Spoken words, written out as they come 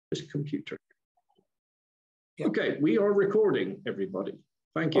this computer. Yeah. Okay, we are recording, everybody.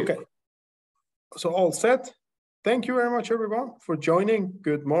 Thank you. Okay, so all set. Thank you very much, everyone, for joining.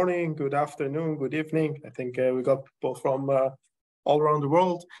 Good morning, good afternoon, good evening. I think we got people from all around the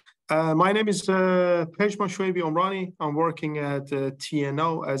world. My name is Pejman Shoeibi Omrani. I'm working at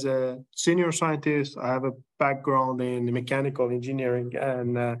TNO as a senior scientist. I have a background in mechanical engineering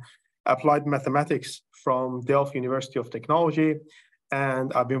and applied mathematics from Delft University of Technology.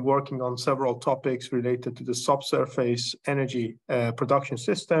 And I've been working on several topics related to the subsurface energy production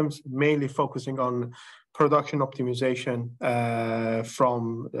systems, mainly focusing on production optimization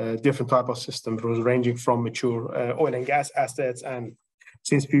from different type of systems, ranging from mature oil and gas assets. And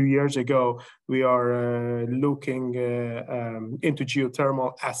since a few years ago, we are looking into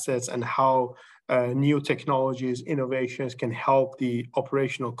geothermal assets and how new technologies, innovations can help the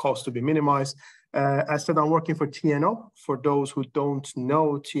operational cost to be minimized. As I said, I'm working for TNO. For those who don't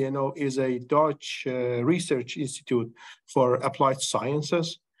know, TNO is a Dutch research institute for applied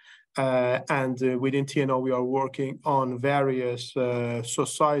sciences. And within TNO, we are working on various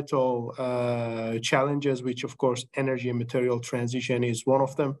societal challenges, which of course, energy and material transition is one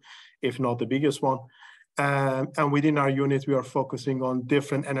of them, if not the biggest one. And within our unit, we are focusing on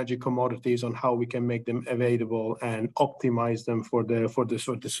different energy commodities, on how we can make them available and optimize them for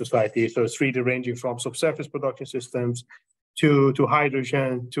the society. So it's really ranging from subsurface production systems to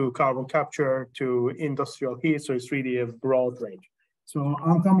hydrogen, to carbon capture, to industrial heat. So it's really a broad range. So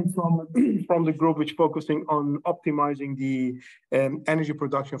I'm coming from the group which focusing on optimizing the energy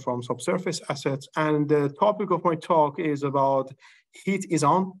production from subsurface assets. And the topic of my talk is about heat is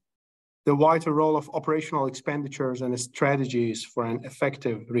on, the vital role of operational expenditures and strategies for an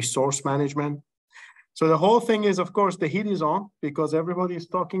effective resource management. So the whole thing is, of course, the heat is on because everybody is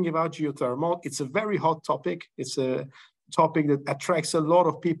talking about geothermal. It's a very hot topic. It's a topic that attracts a lot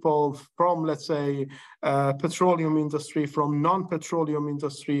of people from, let's say, petroleum industry, from non-petroleum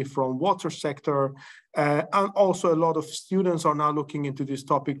industry, from water sector. And also a lot of students are now looking into this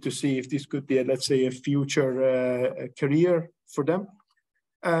topic to see if this could be, let's say, a future career for them.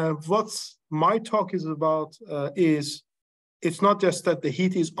 What my talk is about is it's not just that the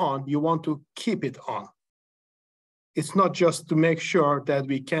heat is on, you want to keep it on. It's not just to make sure that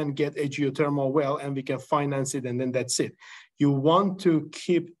we can get a geothermal well and we can finance it and then that's it. You want to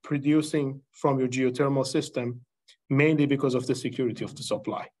keep producing from your geothermal system, mainly because of the security of the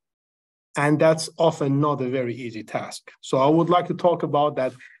supply. And that's often not a very easy task. So I would like to talk about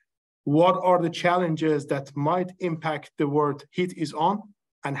that. What are the challenges that might impact the word heat is on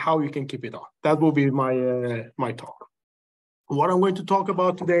and how you can keep it on? That will be my talk. What I'm going to talk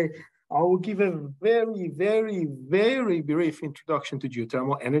about today, I will give a very, very, very brief introduction to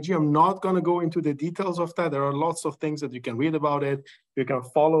geothermal energy. I'm not going to go into the details of that. There are lots of things that you can read about it. You can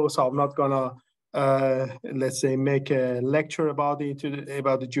follow. So I'm not going to, let's say, make a lecture about the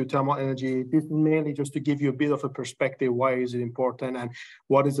geothermal energy. This is mainly just to give you a bit of a perspective. Why is it important and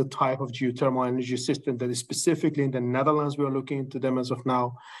what is the type of geothermal energy system that is specifically in the Netherlands? We are looking into them as of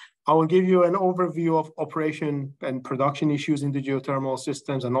now. I will give you an overview of operation and production issues in the geothermal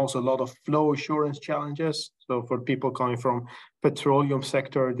systems and also a lot of flow assurance challenges. So for people coming from petroleum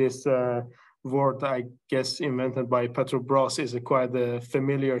sector, this word, I guess, invented by Petrobras is quite a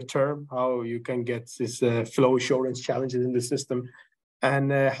familiar term, how you can get this flow assurance challenges in the system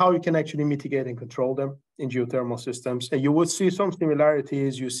and how you can actually mitigate and control them in geothermal systems. And you would see some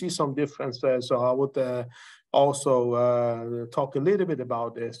similarities, you see some differences. So I would also talk a little bit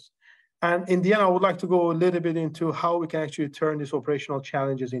about this. And in the end, I would like to go a little bit into how we can actually turn these operational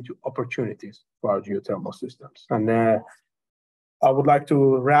challenges into opportunities for our geothermal systems. And I would like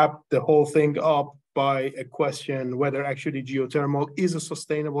to wrap the whole thing up by a question whether actually geothermal is a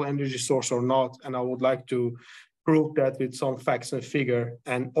sustainable energy source or not. And I would like to prove that with some facts and figure,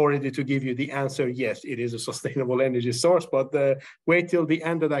 and already to give you the answer, yes, it is a sustainable energy source, but wait till the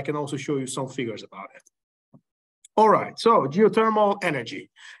end that I can also show you some figures about it. All right, so geothermal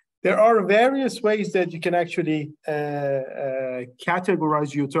energy. There are various ways that you can actually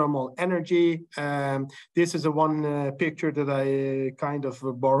categorize geothermal energy. This is a one picture that I kind of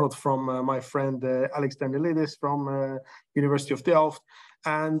borrowed from my friend Alex Danielidis from University of Delft.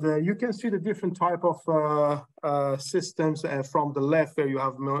 And you can see the different type of systems from the left where you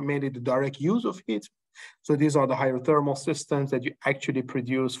have mainly the direct use of heat. So these are the hydrothermal systems that you actually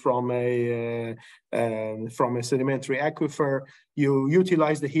produce from a sedimentary aquifer. You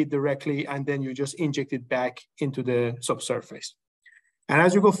utilize the heat directly, and then you just inject it back into the subsurface. And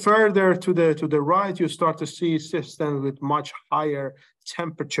as you go further to the right, you start to see systems with much higher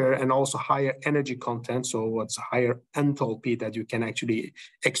temperature and also higher energy content. So what's higher enthalpy that you can actually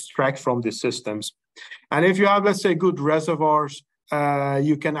extract from these systems. And if you have, let's say, good reservoirs,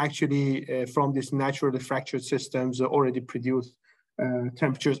 you can actually, from these naturally fractured systems, already produce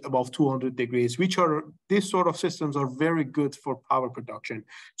temperatures above 200 degrees, these sort of systems are very good for power production.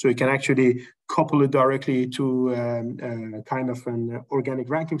 So you can actually couple it directly to kind of an organic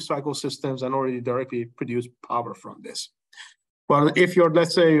ranking cycle systems and already directly produce power from this. But if your,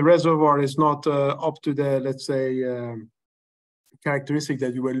 let's say, reservoir is not up to the, let's say, characteristic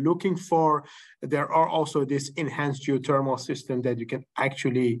that you were looking for, there are also this enhanced geothermal system that you can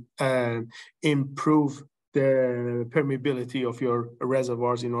actually improve the permeability of your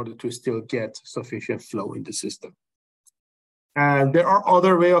reservoirs in order to still get sufficient flow in the system. And there are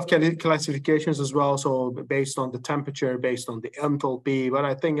other way of classifications as well. So based on the temperature, based on the enthalpy, but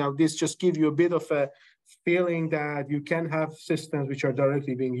I think this just gives you a bit of a feeling that you can have systems which are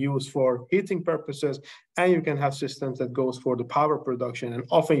directly being used for heating purposes, and you can have systems that goes for the power production. And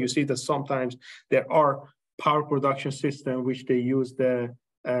often you see that sometimes there are power production systems which they use the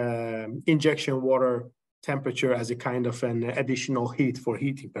injection water temperature as a kind of an additional heat for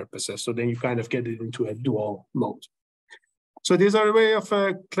heating purposes. So then you kind of get it into a dual mode. So these are a way of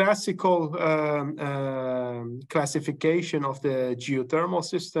a classical classification of the geothermal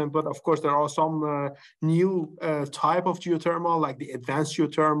system. But of course, there are some new type of geothermal, like the advanced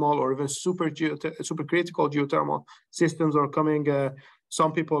geothermal or even supercritical geothermal systems are coming.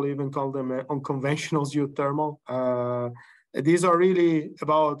 Some people even call them unconventional geothermal. These are really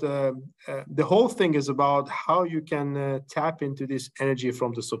about, the whole thing is about how you can tap into this energy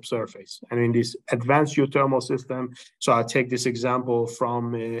from the subsurface. And in this advanced geothermal system, so I'll take this example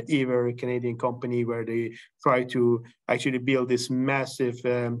from Ever, a Canadian company, where they try to actually build this massive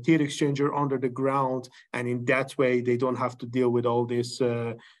heat exchanger under the ground. And in that way, they don't have to deal with all this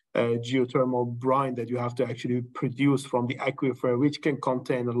geothermal brine that you have to actually produce from the aquifer, which can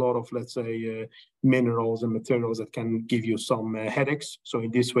contain a lot of, let's say, minerals and materials that can give you some headaches. So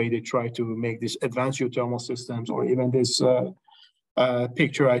in this way, they try to make these advanced geothermal systems, or even this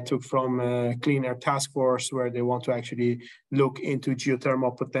picture I took from Clean Air Task Force, where they want to actually look into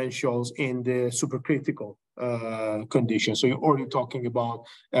geothermal potentials in the supercritical conditions. So you're already talking about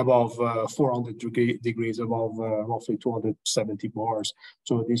above 400 degrees, above roughly 270 bars.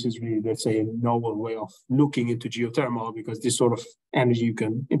 So this is really, let's say, a novel way of looking into geothermal, because this sort of energy you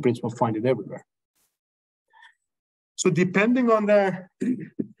can, in principle, find it everywhere. So depending on the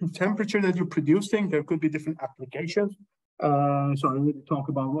temperature that you're producing, there could be different applications. So I really talk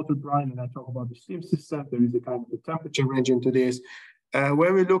about water brine, and I talk about the steam system. There is a kind of a temperature range into this.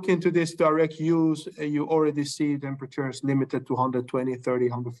 When we look into this direct use, you already see temperatures limited to 120, 30,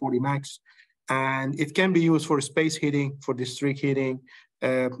 140 max. And it can be used for space heating, for district heating,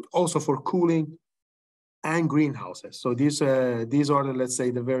 also for cooling and greenhouses. So these are the, let's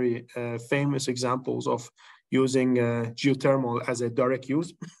say, the very famous examples of using geothermal as a direct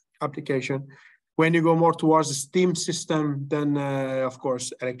use application. When you go more towards the steam system, then of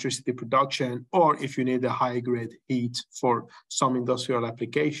course, electricity production, or if you need a high-grade heat for some industrial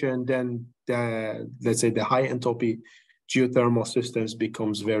application, then let's say the high enthalpy geothermal systems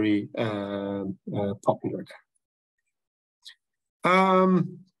becomes very popular there.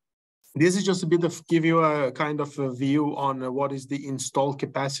 This is just a bit of give you a kind of a view on what is the installed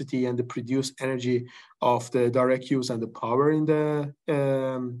capacity and the produced energy of the direct use and the power in the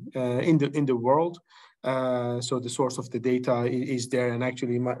world. So the source of the data is there, and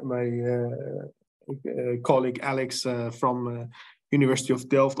actually my colleague Alex from University of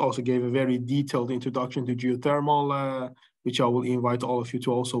Delft also gave a very detailed introduction to geothermal, which I will invite all of you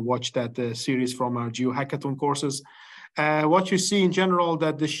to also watch that series from our GeoHackathon courses. What you see in general,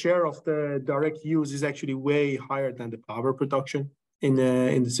 that the share of the direct use is actually way higher than the power production in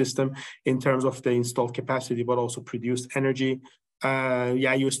the system in terms of the installed capacity, but also produced energy.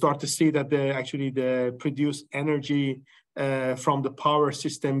 You start to see that the produced energy from the power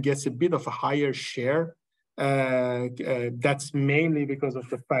system gets a bit of a higher share. That's mainly because of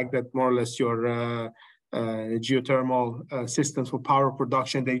the fact that more or less your geothermal systems for power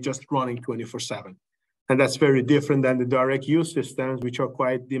production, they just running 24/7. And that's very different than the direct use systems, which are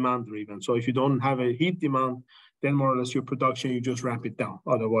quite demand driven. So if you don't have a heat demand, then more or less your production, you just ramp it down.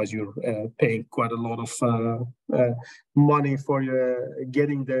 Otherwise, you're paying quite a lot of money for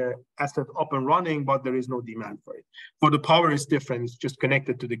getting the asset up and running, but there is no demand for it. For the power, it's different. It's just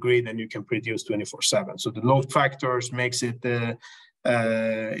connected to the grid, and you can produce 24/7. So the load factors makes it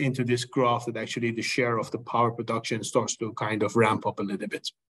into this graph that actually the share of the power production starts to kind of ramp up a little bit.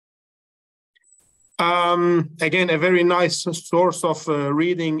 Again, a very nice source of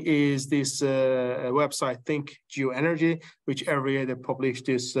reading is this website, Think Geoenergy, which every year they publish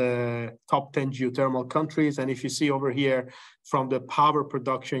this top 10 geothermal countries. And if you see over here from the power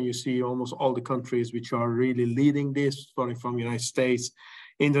production, you see almost all the countries which are really leading this, starting from United States,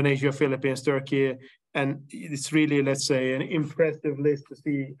 Indonesia, Philippines, Turkey. And it's really, let's say, an impressive list to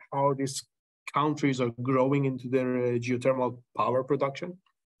see how these countries are growing into their geothermal power production.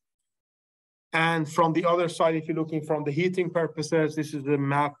 And from the other side, if you're looking from the heating purposes, this is the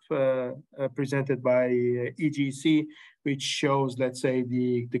map presented by EGC, which shows, let's say,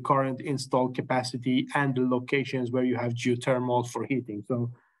 the current installed capacity and the locations where you have geothermal for heating.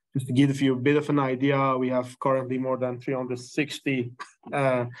 So just to give you a bit of an idea, we have currently more than 360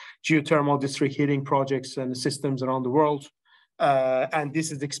 geothermal district heating projects and systems around the world. And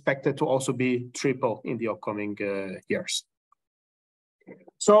this is expected to also be triple in the upcoming years.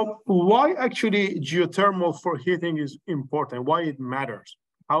 So why actually geothermal for heating is important, why it matters,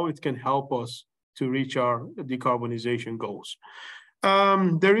 how it can help us to reach our decarbonization goals.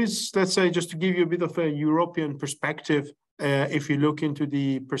 There is, let's say, just to give you a bit of a European perspective, if you look into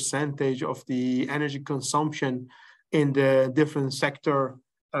the percentage of the energy consumption in the different sector,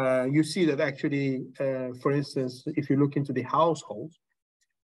 you see that actually, for instance, if you look into the households,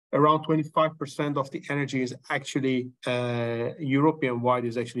 around 25% of the energy is actually European-wide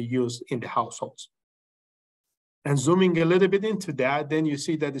is actually used in the households. And zooming a little bit into that, then you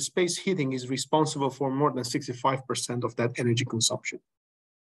see that the space heating is responsible for more than 65% of that energy consumption.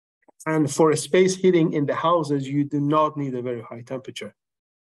 And for a space heating in the houses, you do not need a very high temperature.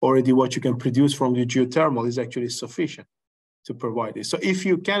 Already what you can produce from the geothermal is actually sufficient to provide this. So if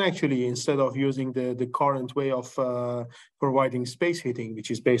you can actually, instead of using the current way of providing space heating, which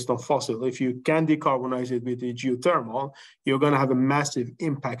is based on fossil, if you can decarbonize it with the geothermal, you're going to have a massive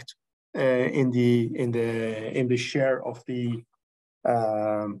impact in the share of the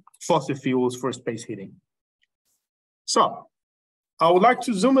fossil fuels for space heating. So I would like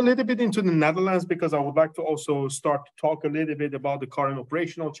to zoom a little bit into the Netherlands because I would like to also start to talk a little bit about the current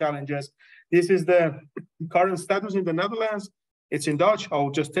operational challenges. This is the current status in the Netherlands. It's in Dutch. I'll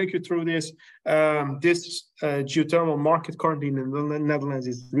just take you through this. This geothermal market currently in the Netherlands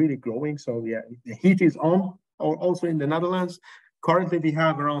is really growing. So yeah, the heat is on also in the Netherlands. Currently, we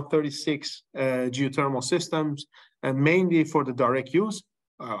have around 36 geothermal systems, and mainly for the direct use.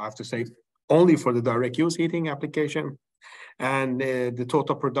 I have to say, only for the direct use heating application. And the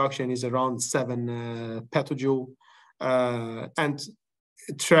total production is around 7 petajoule. And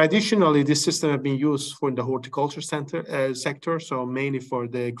traditionally, this system has been used for the horticulture sector, so mainly for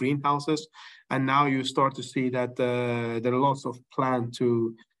the greenhouses. And now you start to see that there are lots of plans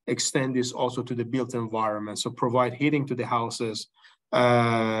to extend this also to the built environment, so provide heating to the houses,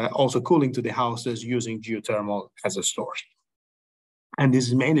 also cooling to the houses using geothermal as a source. And this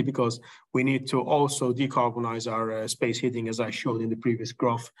is mainly because we need to also decarbonize our space heating, as I showed in the previous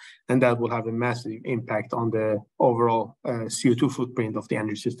graph, and that will have a massive impact on the overall CO2 footprint of the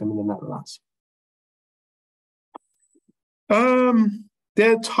energy system in the Netherlands.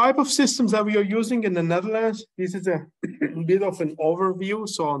 The type of systems that we are using in the Netherlands, this is a bit of an overview.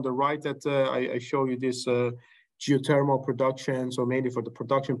 So on the right that I show you this geothermal production, so mainly for the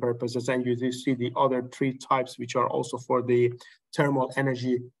production purposes, and you see the other 3 types, which are also for the thermal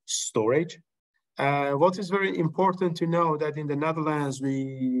energy storage. What is very important to know that in the Netherlands,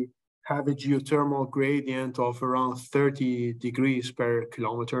 we have a geothermal gradient of around 30 degrees per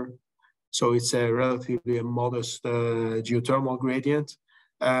kilometer. So it's a relatively modest geothermal gradient.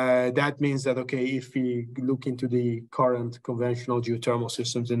 That means that, okay, if we look into the current conventional geothermal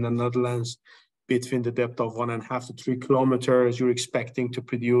systems in the Netherlands, between the depth of 1.5 to 3 kilometers, you're expecting to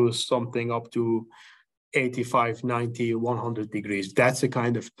produce something up to 85, 90, 100 degrees. That's the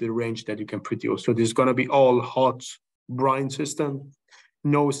kind of the range that you can produce. So there's going to be all hot brine system,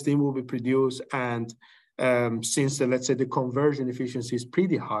 no steam will be produced. And since let's say the conversion efficiency is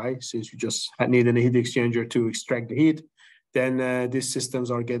pretty high, since you just need a heat exchanger to extract the heat, then these systems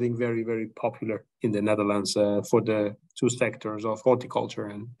are getting very, very popular in the Netherlands for the 2 sectors of horticulture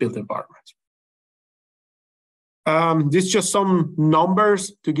and built environment. This is just some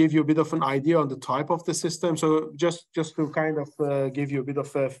numbers to give you a bit of an idea on the type of the system. So just to kind of give you a bit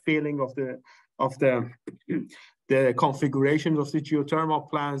of a feeling of the configuration of the geothermal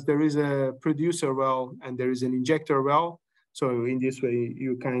plants, there is a producer well and there is an injector well. So in this way,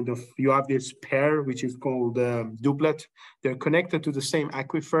 you have this pair, which is called duplet. They're connected to the same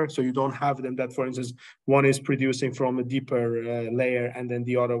aquifer, so you don't have them that, for instance, one is producing from a deeper layer, and then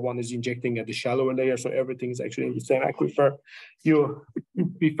the other one is injecting at the shallower layer. So everything is actually in the same aquifer. You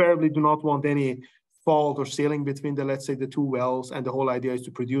preferably do not want any fault or sealing between the, let's say, the two wells, and the whole idea is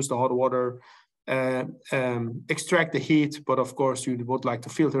to produce the hot water, extract the heat, but of course you would like to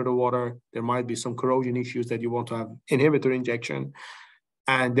filter the water. There might be some corrosion issues that you want to have inhibitor injection,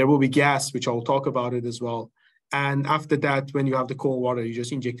 and there will be gas, which I'll talk about it as well. And after that, when you have the cold water, you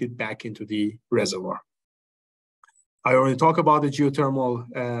just inject it back into the reservoir. I already talked about the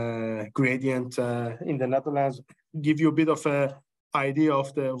geothermal gradient in the Netherlands. Give you a bit of a idea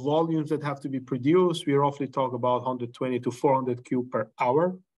of the volumes that have to be produced. We roughly talk about 120 to 400 cube per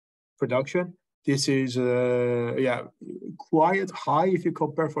hour production. This is quite high if you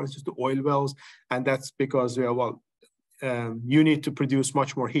compare, for instance, to oil wells, and that's because you need to produce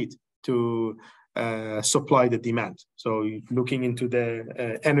much more heat to supply the demand. So looking into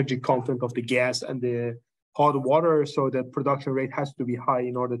the energy content of the gas and the hot water, so the production rate has to be high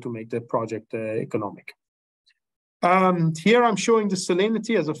in order to make the project economic. Here I'm showing the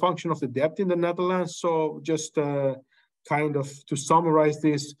salinity as a function of the depth in the Netherlands. So just kind of to summarize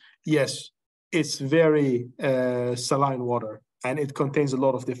this, yes, it's very saline water, and it contains a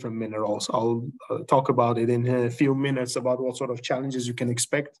lot of different minerals. I'll talk about it in a few minutes about what sort of challenges you can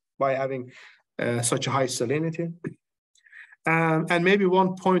expect by having such a high salinity. And maybe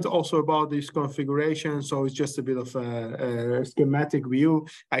one point also about this configuration. So it's just a bit of a schematic view.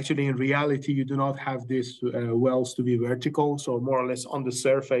 Actually, in reality, you do not have these wells to be vertical. So more or less on the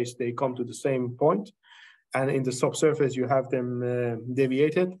surface, they come to the same point. And in the subsurface, you have them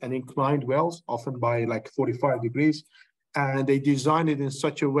deviated and inclined wells, often by like 45 degrees. And they design it in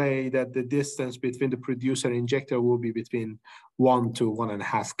such a way that the distance between the producer and injector will be between 1 to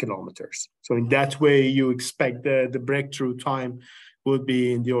 1.5 kilometers. So in that way, you expect the breakthrough time would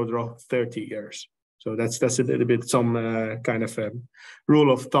be in the order of 30 years. So that's a little bit some kind of a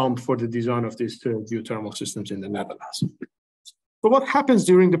rule of thumb for the design of these geothermal systems in the Netherlands. But what happens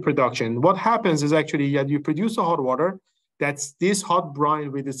during the production? What happens is actually you produce the hot water. That's this hot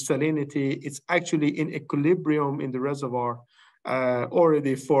brine with its salinity. It's actually in equilibrium in the reservoir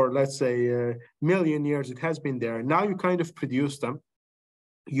already for, let's say, a million years. It has been there. Now you kind of produce them.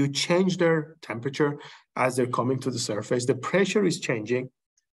 You change their temperature as they're coming to the surface. The pressure is changing.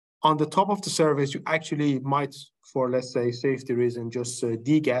 On the top of the surface, you actually might, for, let's say, safety reason, just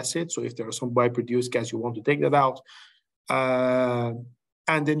degas it. So if there is some by-produced gas, you want to take that out. And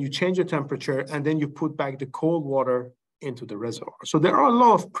then you change the temperature, and then you put back the cold water into the reservoir. So there are a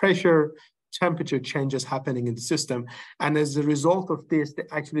lot of pressure, temperature changes happening in the system. And as a result of this,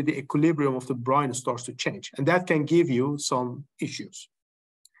 actually the equilibrium of the brine starts to change. And that can give you some issues.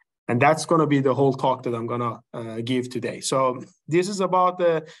 And that's going to be the whole talk that I'm going to give today. So this is about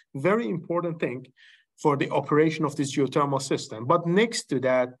the very important thing for the operation of this geothermal system. But next to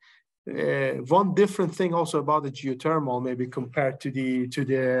that, one different thing also about the geothermal, maybe compared to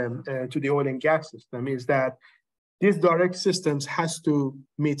the oil and gas system, is that these direct systems has to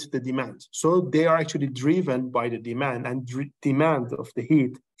meet the demand. So they are actually driven by the demand, and demand of the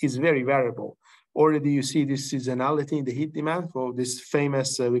heat is very variable. Already you see this seasonality in the heat demand for this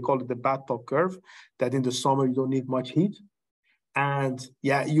famous, we call it the bathtub curve, that in the summer you don't need much heat. And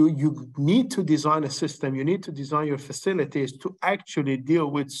yeah, you need to design a system, you need to design your facilities to actually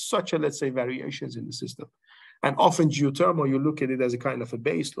deal with such a, let's say, variations in the system. And often geothermal, you look at it as a kind of a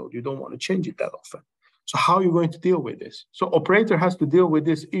base load. You don't want to change it that often. So how are you going to deal with this? So operator has to deal with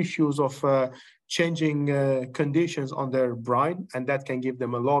these issues of changing conditions on their brine, and that can give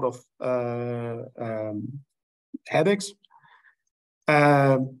them a lot of headaches.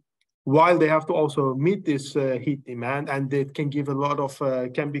 While they have to also meet this heat demand, and it can give a lot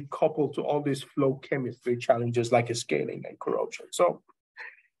of, can be coupled to all these flow chemistry challenges like scaling and corrosion. So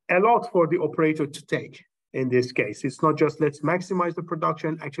a lot for the operator to take. In this case, it's not just let's maximize the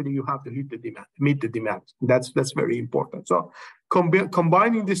production. Actually, you have to meet the demand. That's very important. So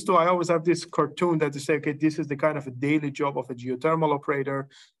combining these two, I always have this cartoon that to say, okay, this is the kind of a daily job of a geothermal operator,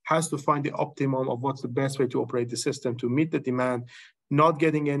 has to find the optimum of what's the best way to operate the system to meet the demand, not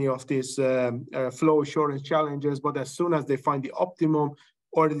getting any of these flow assurance challenges. But as soon as they find the optimum,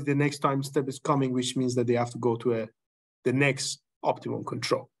 already the next time step is coming, which means that they have to go to the next optimum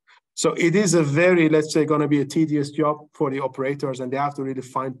control. So it is a very, let's say, going to be a tedious job for the operators, and they have to really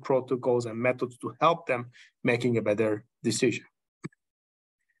find protocols and methods to help them making a better decision.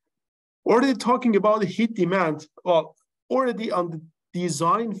 Already talking about the heat demand, well, already on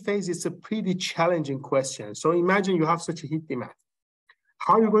design phase is a pretty challenging question. So imagine you have such a heat demand.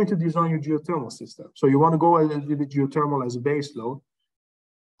 How are you going to design your geothermal system? So you want to go with geothermal as a base load.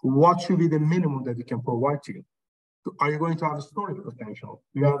 What should be the minimum that you can provide to you? Are you going to have a storage potential?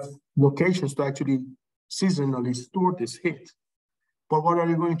 You have locations to actually seasonally store this heat. But what are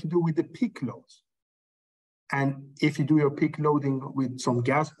you going to do with the peak loads? And if you do your peak loading with some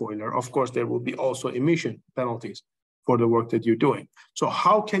gas boiler, of course, there will be also emission penalties for the work that you're doing. So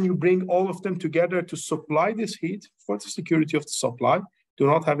how can you bring all of them together to supply this heat for the security of the supply? Do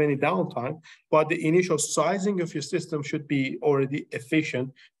not have any downtime, but the initial sizing of your system should be already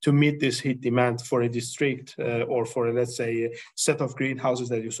efficient to meet this heat demand for a district or for, let's say, a set of greenhouses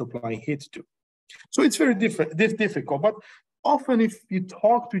that you're supplying heat to. So it's very difficult, but often if you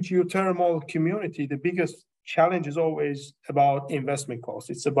talk to geothermal community, the biggest challenge is always about investment costs.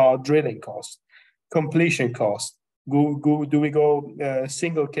 It's about drilling costs, completion costs. Do we go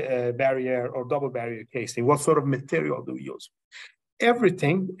single barrier or double barrier casing? What sort of material do we use?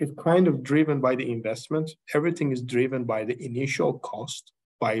 Everything is kind of driven by the investment. Everything is driven by the initial cost,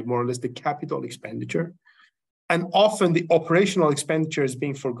 by more or less the capital expenditure. And often the operational expenditure is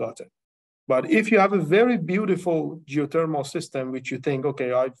being forgotten. But if you have a very beautiful geothermal system, which you think,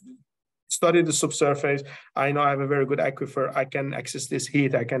 okay, I've studied the subsurface, I know I have a very good aquifer, I can access this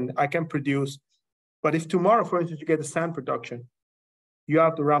heat, I can produce. But if tomorrow, for instance, you get a sand production, you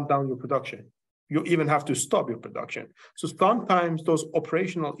have to ramp down your production. You even have to stop your production. So sometimes those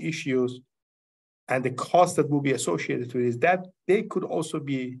operational issues and the cost that will be associated with it, that they could also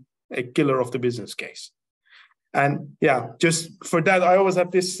be a killer of the business case. And yeah, just for that, I always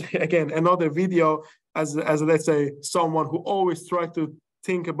have this, again, another video as let's say, someone who always tries to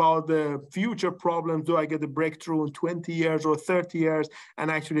think about the future problems. Do I get a breakthrough in 20 years or 30 years?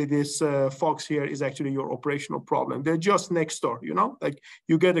 And actually this fox here is actually your operational problem. They're just next door, you know, like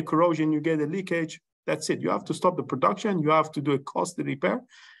you get a corrosion, you get a leakage, that's it. You have to stop the production. You have to do a costly repair.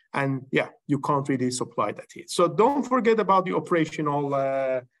 And yeah, you can't really supply that heat. So don't forget about the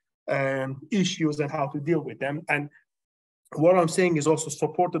operational issues and how to deal with them. And what I'm saying is also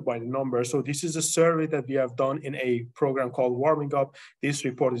supported by the numbers. So this is a survey that we have done in a program called Warming Up. This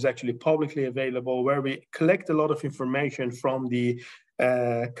report is actually publicly available, where we collect a lot of information from the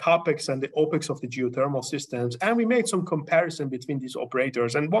CAPEX and the OPEX of the geothermal systems. And we made some comparison between these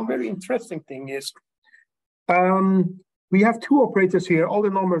operators. And one very interesting thing is we have two operators here. All the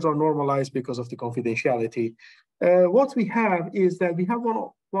numbers are normalized because of the confidentiality. What we have is that we have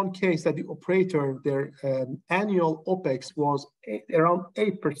one case that the operator, their annual OPEX was around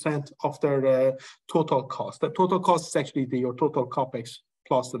 8% of their total cost. The total cost is actually your total CAPEX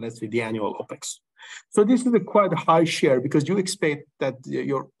plus, let's say, the annual OPEX. So this is a quite high share because you expect that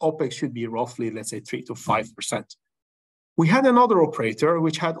your OPEX should be roughly, let's say, 3 to 5%. We had another operator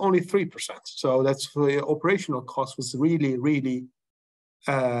which had only 3%. So that's the operational cost was really, really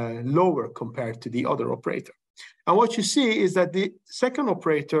lower compared to the other operator. And what you see is that the second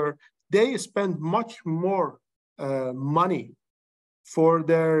operator, they spend much more money for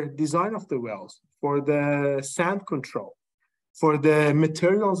their design of the wells, for the sand control, for the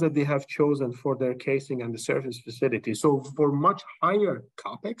materials that they have chosen for their casing and the surface facility. So for much higher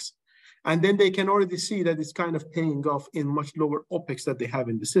CAPEX, and then they can already see that it's kind of paying off in much lower OPEX that they have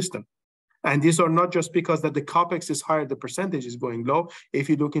in the system. And these are not just because that the CAPEX is higher, the percentage is going low. If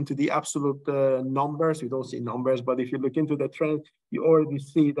you look into the absolute numbers, you don't see numbers, but if you look into the trend, you already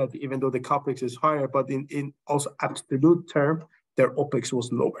see that even though the CAPEX is higher, but in also absolute term, their OPEX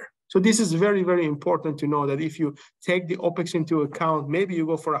was lower. So this is very, very important to know that if you take the OPEX into account, maybe you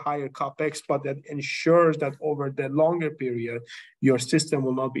go for a higher CAPEX, but that ensures that over the longer period, your system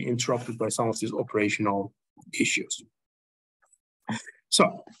will not be interrupted by some of these operational issues.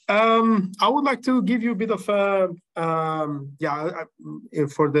 So I would like to give you a bit of, for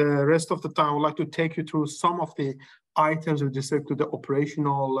the rest of the time, I would like to take you through some of the items with respect to the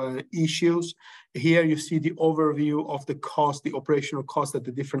operational issues. Here you see the overview of the cost, the operational cost that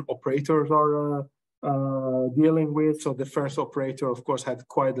the different operators are dealing with. So the first operator, of course, had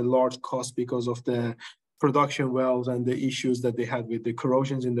quite a large cost because of the production wells and the issues that they had with the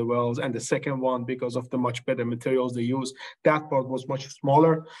corrosions in the wells. And the second one, because of the much better materials they use, that part was much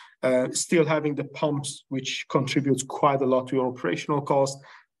smaller. Still having the pumps, which contributes quite a lot to your operational cost.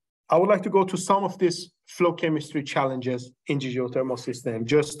 I would like to go to some of these flow chemistry challenges in the geothermal system,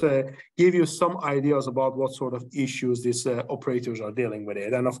 just to give you some ideas about what sort of issues these operators are dealing with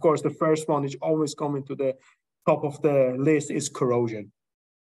it. And of course, the first one is always coming to the top of the list is corrosion.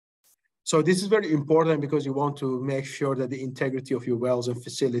 So this is very important because you want to make sure that the integrity of your wells and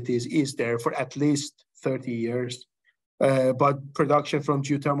facilities is there for at least 30 years. But production from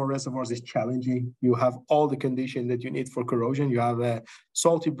geothermal reservoirs is challenging. You have all the conditions that you need for corrosion. You have a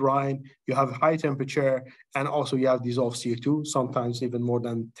salty brine, you have high temperature, and also you have dissolved CO2, sometimes even more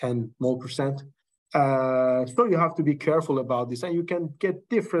than 10 mole percent. So you have to be careful about this, and you can get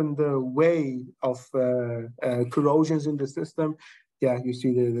different way of corrosions in the system. Yeah, you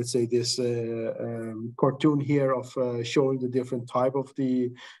see the, let's say, this cartoon here of showing the different type of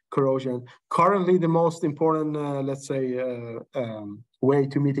the corrosion. Currently, the most important, let's say, way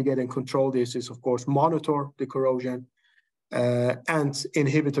to mitigate and control this is, of course, monitor the corrosion. And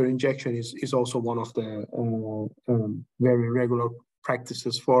inhibitor injection is also one of the very regular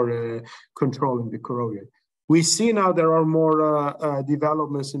practices for controlling the corrosion. We see now there are more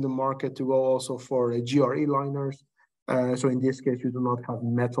developments in the market to go also for GRE liners. So in this case, you do not have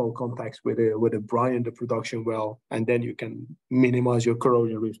metal contacts with a brine in the production well, and then you can minimize your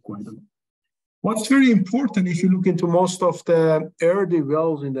corrosion risk quite a lot. What's very important, if you look into most of the early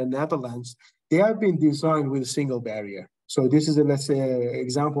wells in the Netherlands, they have been designed with a single barrier. So this is, let's say, an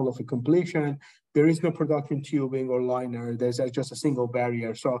example of a completion. There is no production tubing or liner. There's just a single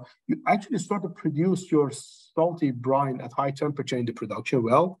barrier. So you actually start to produce your salty brine at high temperature in the production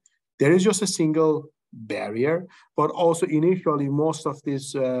well. There is just a single barrier, but also initially most of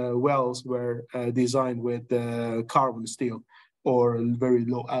these wells were designed with carbon steel or very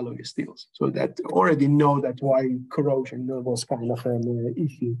low alloy steels. So that already know that why corrosion was kind of an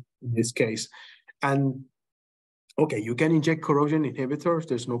issue in this case. And okay, you can inject corrosion inhibitors,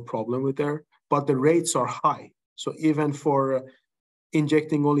 there's no problem with there, but the rates are high. So even for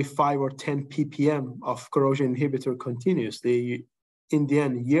injecting only 5 or 10 ppm of corrosion inhibitor continuously, in the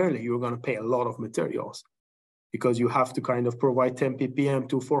end, yearly, you're going to pay a lot of materials because you have to kind of provide 10 ppm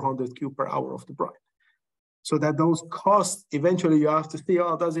to 400 cube per hour of the brine. So that those costs, eventually you have to see,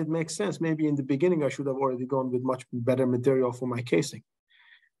 oh, does it make sense? Maybe in the beginning, I should have already gone with much better material for my casing.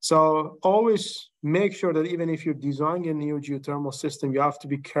 So always make sure that even if you're designing a new geothermal system, you have to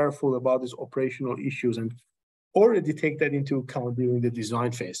be careful about these operational issues and already take that into account during the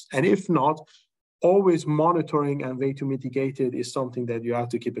design phase. And if not, always monitoring and way to mitigate it is something that you have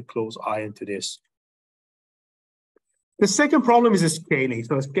to keep a close eye into this. The second problem is the scaling.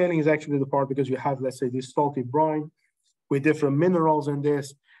 So scaling is actually the part because you have, let's say, this salty brine with different minerals in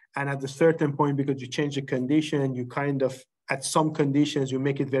this. And at a certain point, because you change the condition, you kind of, at some conditions, you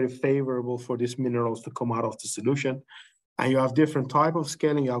make it very favorable for these minerals to come out of the solution. And you have different type of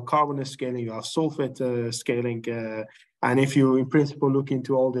scaling. You have carbonate scaling, you have sulfate scaling. And if you, in principle, look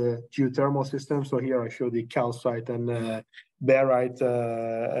into all the geothermal systems, so here I show the calcite and barite,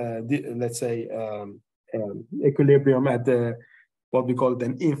 let's say, equilibrium at the, what we call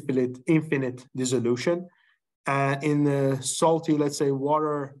an infinite dissolution. And in salty, let's say,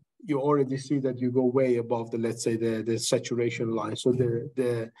 water, you already see that you go way above the, let's say, the saturation line. So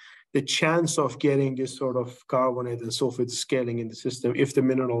the chance of getting this sort of carbonate and sulfate scaling in the system, if the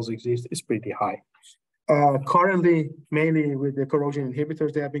minerals exist, is pretty high. Currently, mainly with the corrosion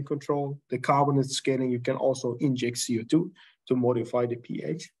inhibitors, they have been controlled. The carbonate scaling, you can also inject CO2 to modify the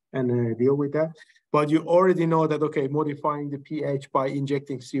pH and deal with that. But you already know that, okay, modifying the pH by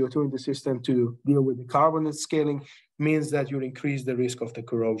injecting CO2 in the system to deal with the carbonate scaling means that you increase the risk of the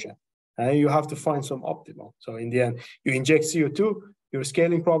corrosion. And you have to find some optimal. So in the end, you inject CO2, your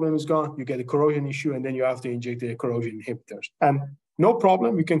scaling problem is gone, you get a corrosion issue, and then you have to inject the corrosion inhibitors. And no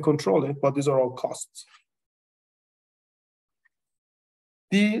problem, you can control it, but these are all costs.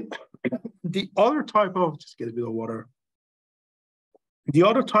 The other type of, just get a bit of water. The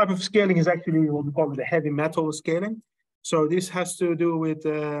other type of scaling is actually what we call the heavy metal scaling. So this has to do with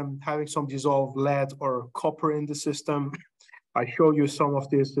having some dissolved lead or copper in the system. I show you some of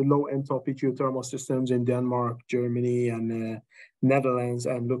these low enthalpy geothermal systems in Denmark, Germany, and Netherlands,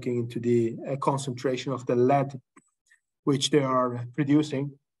 and looking into the concentration of the lead which they are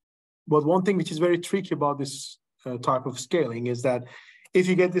producing. But one thing which is very tricky about this type of scaling is that if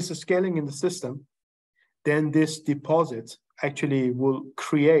you get this scaling in the system, then this deposit actually will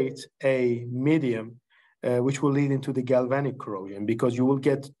create a medium which will lead into the galvanic corrosion, because you will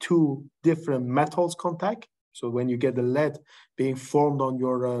get two different metals contact. So when you get the lead being formed on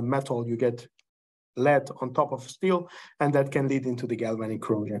your metal, you get lead on top of steel, and that can lead into the galvanic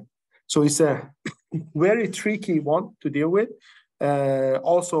corrosion. So it's a very tricky one to deal with.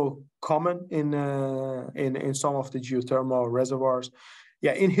 Also common in some of the geothermal reservoirs.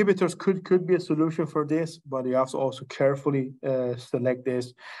 Yeah, inhibitors could be a solution for this, but you have to also carefully select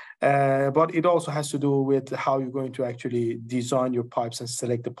this. But it also has to do with how you're going to actually design your pipes and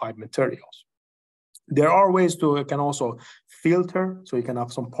select the pipe materials. There are ways to, you can also filter, so you can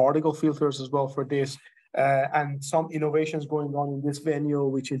have some particle filters as well for this. and some innovations going on in this venue,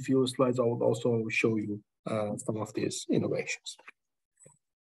 which in few slides I will also show you some of these innovations.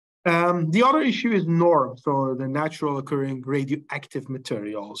 The other issue is NORM, so the natural occurring radioactive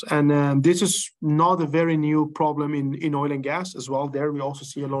materials. And this is not a very new problem in oil and gas as well. There we also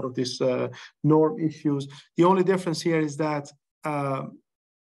see a lot of this NORM issues. The only difference here is that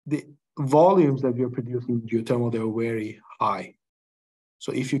the volumes that we are producing in geothermal, they're very high.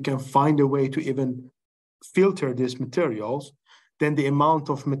 So if you can find a way to even filter these materials, then the amount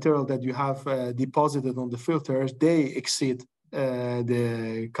of material that you have deposited on the filters, they exceed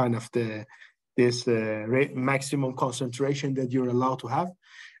the kind of this maximum concentration that you're allowed to have,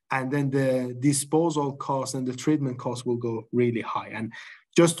 and then the disposal cost and the treatment cost will go really high. And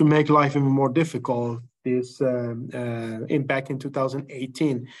just to make life even more difficult, this back in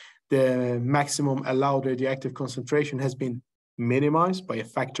 2018, the maximum allowed radioactive concentration has been minimized by a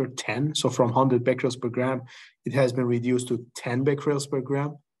factor 10. So from 100 becquerels per gram, it has been reduced to 10 becquerels per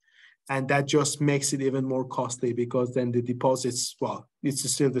gram. And that just makes it even more costly, because then the deposits, well, it's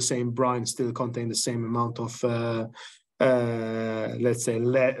still the same brine, still contain the same amount of, let's say,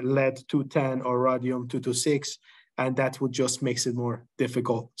 lead-210 or radium-226, and that would just makes it more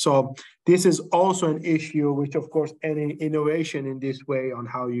difficult. So this is also an issue, which of course any innovation in this way on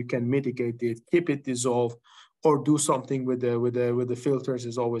how you can mitigate it, keep it dissolved, or do something with the filters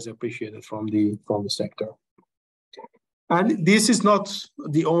is always appreciated from the sector. And this is not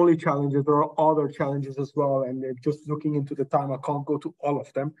the only challenges. There are other challenges as well. And just looking into the time, I can't go to all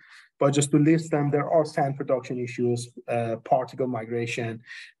of them, but just to list them, there are sand production issues, particle migration,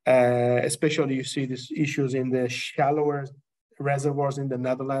 especially you see these issues in the shallower reservoirs in the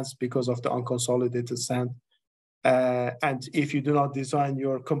Netherlands because of the unconsolidated sand. And if you do not design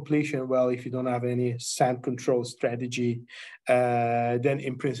your completion well, if you don't have any sand control strategy, then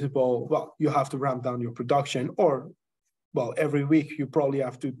in principle, well, you have to ramp down your production, or well, every week you probably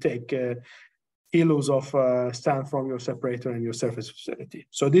have to take kilos of sand from your separator and your surface facility.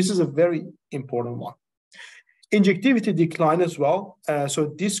 So this is a very important one. Injectivity decline as well.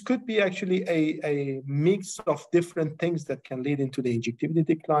 So this could be actually a mix of different things that can lead into the injectivity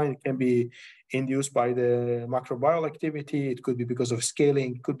decline. It can be induced by the microbial activity. It could be because of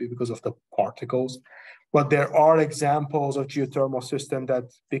scaling. It could be because of the particles. But there are examples of geothermal system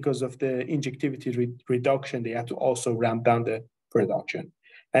that, because of the injectivity reduction, they have to also ramp down the production.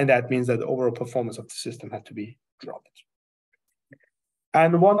 And that means that the overall performance of the system had to be dropped.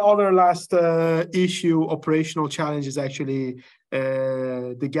 And one other last issue, operational challenge, is actually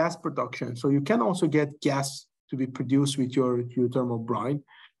the gas production. So you can also get gas to be produced with your geothermal brine,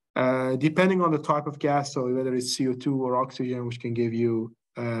 depending on the type of gas. So whether it's CO2 or oxygen, which can give you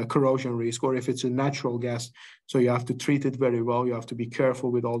corrosion risk, or if it's a natural gas, so you have to treat it very well. You have to be careful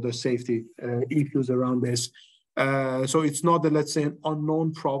with all the safety issues around this. So it's not that, let's say, an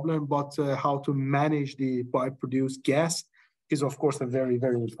unknown problem, but how to manage the by-produced gas is, of course, a very,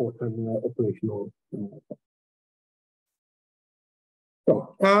 very important operational.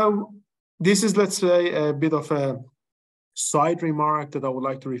 So this is, let's say, a bit of a side remark that I would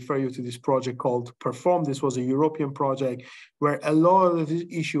like to refer you to this project called Perform. This was a European project where a lot of the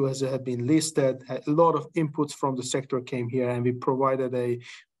issues have been listed. A lot of inputs from the sector came here, and we provided a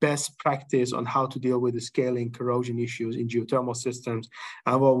best practice on how to deal with the scaling corrosion issues in geothermal systems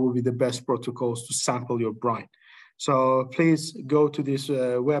and what will be the best protocols to sample your brine. So please go to this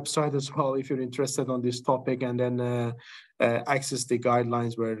website as well if you're interested on this topic, and then access the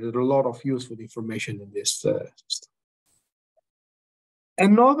guidelines, where there's a lot of useful information in this system.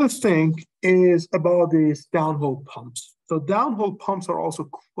 Another thing is about these downhole pumps. So downhole pumps are also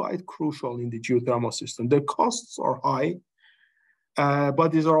quite crucial in the geothermal system. Their costs are high,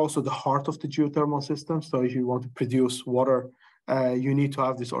 but these are also the heart of the geothermal system. So if you want to produce water, you need to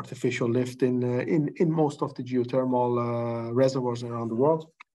have this artificial lift in most of the geothermal reservoirs around the world.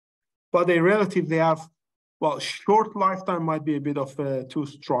 But they relatively have, well, short lifetime might be a bit of a too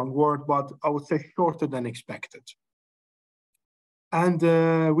strong word, but I would say shorter than expected. And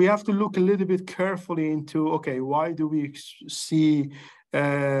we have to look a little bit carefully into, okay, why do we see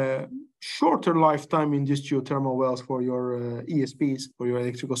shorter lifetime in these geothermal wells for your ESPs, for your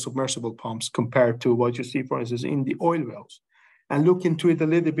electrical submersible pumps, compared to what you see, for instance, in the oil wells? And look into it a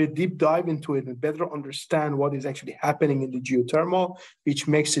little bit, deep dive into it, and better understand what is actually happening in the geothermal, which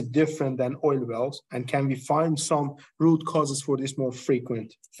makes it different than oil wells, and can we find some root causes for these more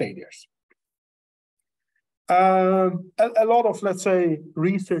frequent failures? A lot of, let's say,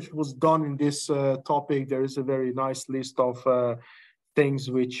 research was done in this topic. There is a very nice list of things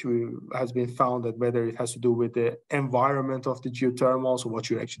which has been found that whether it has to do with the environment of the geothermal, so what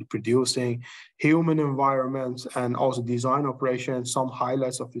you're actually producing, human environments, and also design operations. Some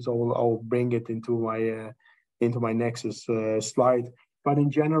highlights of this, I'll bring it into my next slide. But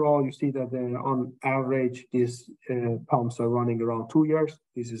in general, you see that on average, these pumps are running around 2 years.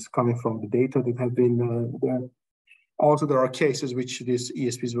 This is coming from the data that have been there. Also, there are cases which these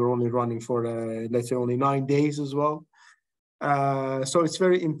ESPs were only running for, let's say, only 9 days as well. So it's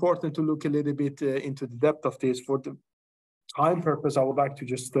very important to look a little bit into the depth of this. For the time purpose, I would like to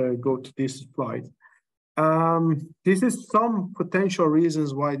just go to this slide. This is some potential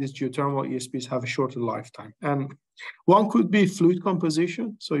reasons why these geothermal ESPs have a shorter lifetime. And one could be fluid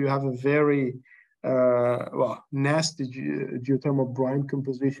composition. So you have a very nasty geothermal brine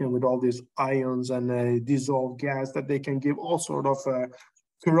composition with all these ions and dissolved gas that they can give all sort of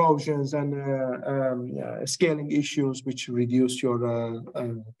corrosions and scaling issues, which reduce your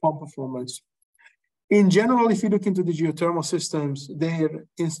pump performance. In general, if you look into the geothermal systems, their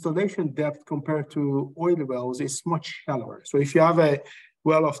installation depth compared to oil wells is much shallower. So if you have a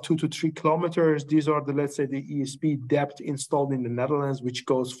well of 2 to 3 kilometers, these are the, let's say, the ESP depth installed in the Netherlands, which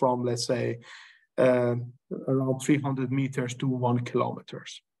goes from, let's say, around 300 meters to 1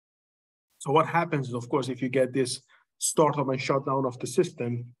 kilometers. So what happens is, of course, if you get this startup and shutdown of the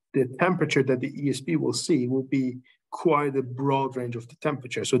system, the temperature that the ESP will see will be quite a broad range of the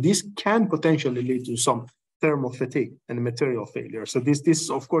temperature. So this can potentially lead to some thermal fatigue and material failure. So this is,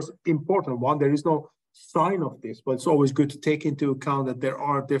 of course, important one. There is no sign of this, but it's always good to take into account that there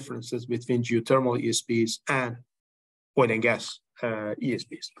are differences between geothermal ESPs and oil and gas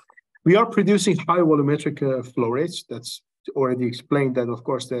ESPs. We are producing high volumetric flow rates. That's already explained that, of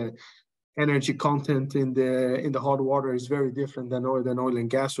course, the energy content in the hot water is very different than oil and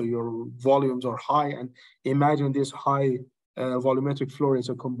gas, so your volumes are high. And imagine these high volumetric flow rates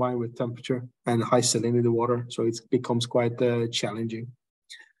are combined with temperature and high salinity water, so it becomes quite challenging.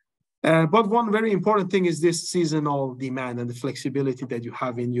 But one very important thing is this seasonal demand and the flexibility that you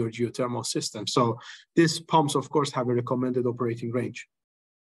have in your geothermal system. So these pumps, of course, have a recommended operating range.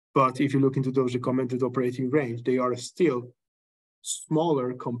 But if you look into those recommended operating range, they are still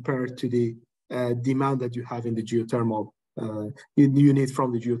smaller compared to the demand that you have in the geothermal, you need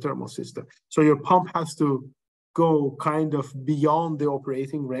from the geothermal system. So your pump has to go kind of beyond the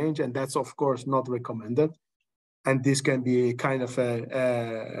operating range, and that's, of course, not recommended. And this can be kind of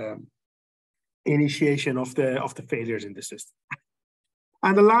a initiation of the failures in the system.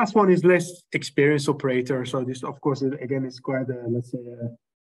 And the last one is less experienced operator. So this, of course, again, is quite a, let's say, a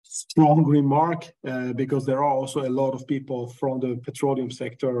strong remark, because there are also a lot of people from the petroleum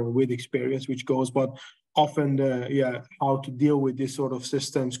sector with experience, which goes, but often how to deal with this sort of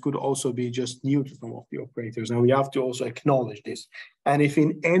systems could also be just new to some of the operators, and we have to also acknowledge this. And if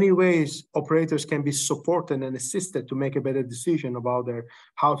in any ways operators can be supported and assisted to make a better decision about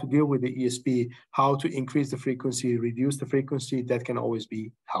how to deal with the ESP, how to increase the frequency, reduce the frequency, that can always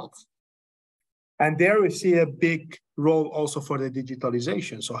be helpful. And there we see a big role also for the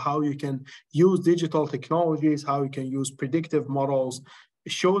digitalization. So how you can use digital technologies, how you can use predictive models,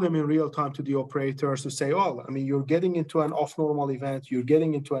 show them in real time to the operators to say, oh, I mean, you're getting into an off-normal event, you're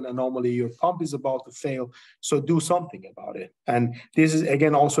getting into an anomaly, your pump is about to fail, so do something about it. And this is,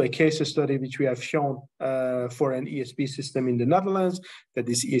 again, also a case study which we have shown for an ESP system in the Netherlands, that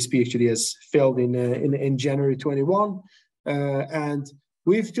this ESP actually has failed in January 21. And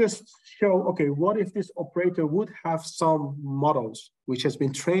we've just shown, okay, what if this operator would have some models which has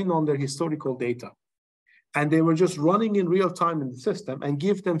been trained on their historical data, and they were just running in real time in the system, and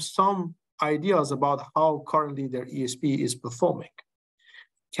give them some ideas about how currently their ESP is performing?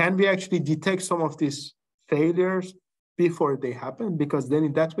 Can we actually detect some of these failures before they happen? Because then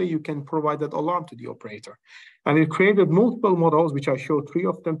in that way, you can provide that alarm to the operator. And we created multiple models, which I showed 3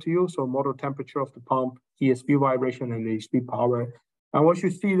 of them to you. So motor temperature of the pump, ESP vibration, and ESP power. And what you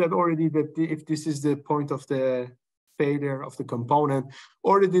see that already, that if this is the point of the failure of the component,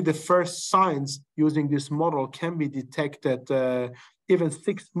 already the first signs using this model can be detected even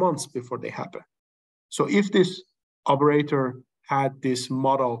 6 months before they happen. So if this operator had this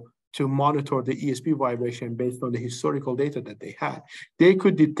model to monitor the ESP vibration based on the historical data that they had, they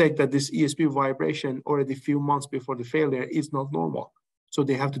could detect that this ESP vibration already a few months before the failure is not normal. So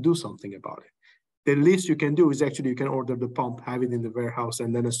they have to do something about it. The least you can do is actually you can order the pump, have it in the warehouse,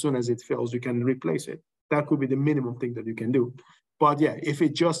 and then as soon as it fails, you can replace it. That could be the minimum thing that you can do. But yeah, if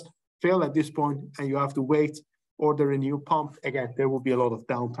it just failed at this point and you have to wait, order a new pump, again, there will be a lot of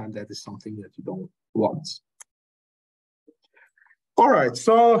downtime. That is something that you don't want. All right,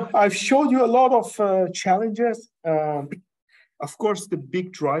 so I've showed you a lot of challenges. Of course, the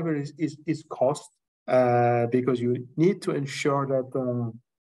big driver is cost, because you need to ensure that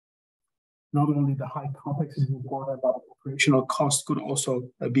not only the high capex is important, but operational cost could also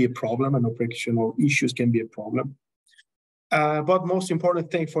be a problem, and operational issues can be a problem. But most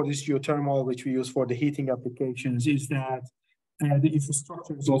important thing for this geothermal, which we use for the heating applications, is that the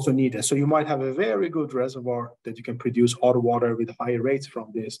infrastructure is also needed. So you might have a very good reservoir that you can produce hot water with high rates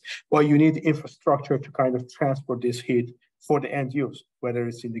from this, but you need infrastructure to kind of transport this heat for the end use, whether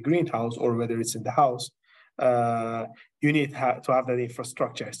it's in the greenhouse or whether it's in the house. You need to have that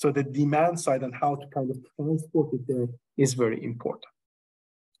infrastructure. So the demand side and how to kind of transport it there is very important.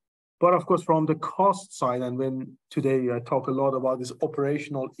 But of course, from the cost side, and when today I talk a lot about these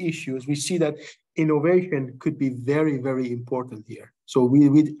operational issues, we see that innovation could be very, very important here. So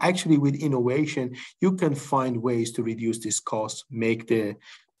with innovation, you can find ways to reduce this cost, make the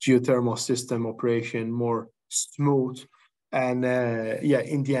geothermal system operation more smooth, and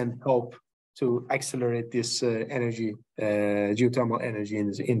in the end, help to accelerate this geothermal energy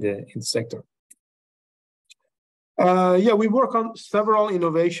in the sector. We work on several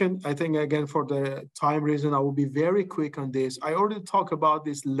innovation. I think, again, for the time reason, I will be very quick on this. I already talked about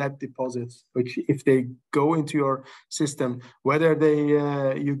these lead deposits, which if they go into your system, whether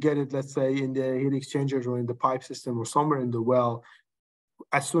you get it, let's say, in the heat exchangers or in the pipe system or somewhere in the well,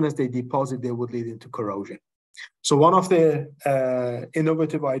 as soon as they deposit, they would lead into corrosion. So one of the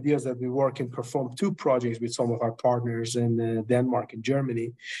innovative ideas that we work and perform 2 projects with some of our partners in Denmark and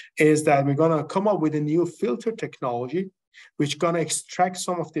Germany is that we're going to come up with a new filter technology, which is going to extract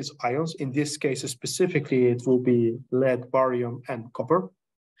some of these ions. In this case, specifically, it will be lead, barium, and copper.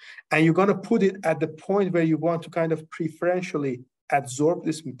 And you're going to put it at the point where you want to kind of preferentially absorb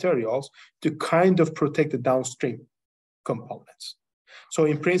these materials to kind of protect the downstream components. So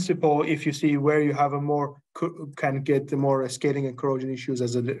in principle, if you see where you have can get more scaling and corrosion issues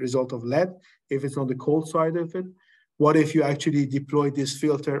as a result of lead, if it's on the cold side of it, what if you actually deploy this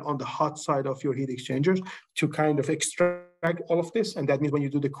filter on the hot side of your heat exchangers to kind of extract all of this? And that means when you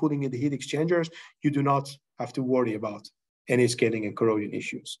do the cooling in the heat exchangers, you do not have to worry about any scaling and corrosion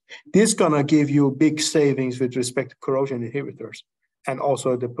issues. This is gonna give you big savings with respect to corrosion inhibitors, and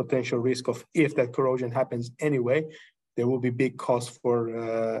also the potential risk of, if that corrosion happens anyway, there will be big costs for,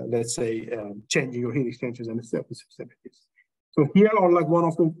 let's say, changing your heat exchangers and the surface facilities. So here are like one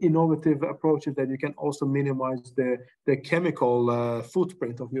of the innovative approaches that you can also minimize the chemical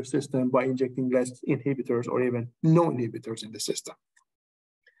footprint of your system by injecting less inhibitors or even no inhibitors in the system.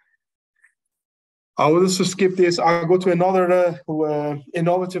 I will also skip this. I'll go to another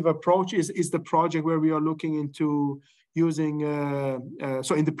innovative approach is the project where we are looking into using,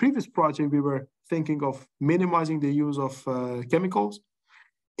 so in the previous project, we were thinking of minimizing the use of chemicals.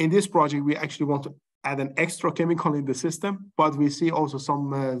 In this project, we actually want to add an extra chemical in the system, but we see also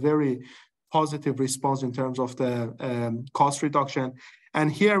some very positive response in terms of the cost reduction. And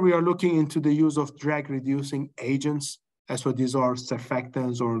here we are looking into the use of drag reducing agents. So these are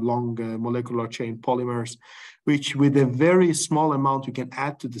surfactants or long molecular chain polymers, which with a very small amount you can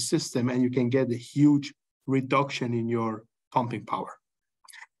add to the system, and you can get a huge reduction in your pumping power.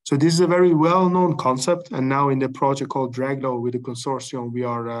 So this is a very well-known concept, and now in the project called Draglow with the consortium, we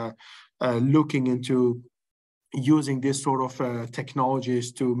are looking into using this sort of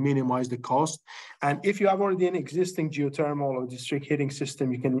technologies to minimize the cost. And if you have already an existing geothermal or district heating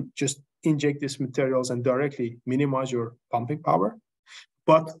system, you can just inject these materials and directly minimize your pumping power.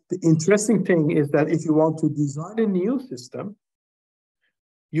 But the interesting thing is that if you want to design a new system,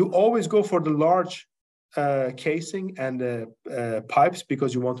 you always go for the large casing and pipes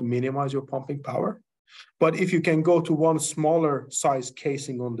because you want to minimize your pumping power. But if you can go to one smaller size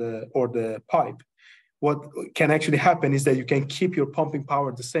casing on the pipe, what can actually happen is that you can keep your pumping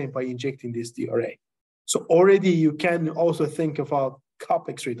power the same by injecting this DRA. So already you can also think about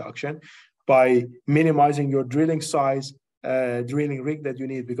capex reduction by minimizing your drilling size, drilling rig that you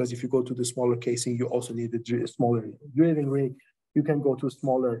need, because if you go to the smaller casing, you also need the smaller drilling rig. You can go to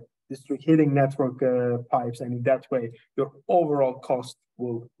smaller district heating network pipes, and in that way, your overall cost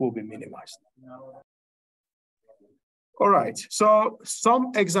will be minimized. All right, so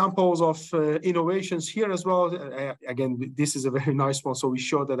some examples of innovations here as well. Again, this is a very nice one. So we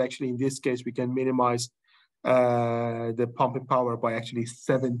show that actually in this case, we can minimize the pumping power by actually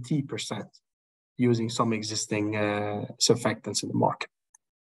 70% using some existing surfactants in the market.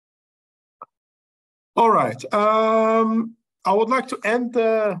 All right, I would like to end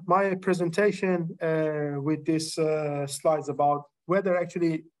my presentation with this slides about whether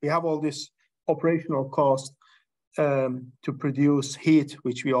actually we have all this operational cost to produce heat,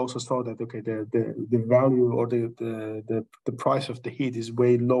 which we also saw that okay, the value or the price of the heat is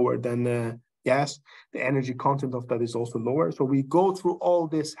way lower than gas. The energy content of that is also lower. So we go through all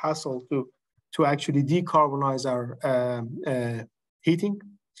this hassle to actually decarbonize our heating,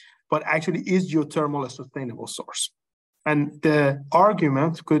 but actually is geothermal a sustainable source? And the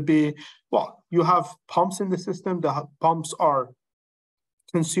argument could be, well, you have pumps in the system. The pumps are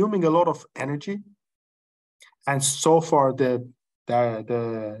consuming a lot of energy, and so far the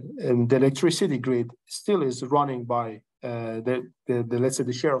electricity grid still is running by let's say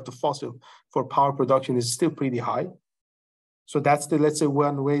the share of the fossil for power production is still pretty high. So that's the, let's say,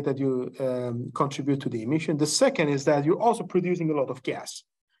 one way that you contribute to the emission. The second is that you're also producing a lot of gas.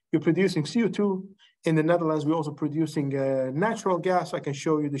 You're producing CO2. In the Netherlands, we're also producing natural gas. I can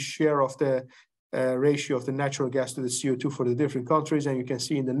show you the share of the ratio of the natural gas to the CO2 for the different countries. And you can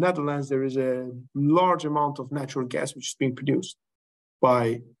see in the Netherlands, there is a large amount of natural gas which is being produced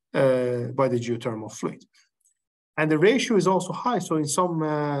by the geothermal fluid. And the ratio is also high. So in some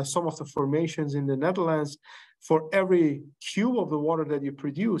of the formations in the Netherlands, for every cube of the water that you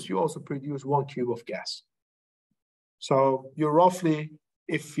produce, you also produce 1 cube of gas. So you're roughly,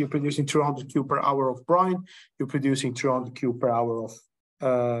 if you're producing 300 cube per hour of brine, you're producing 300 cube per hour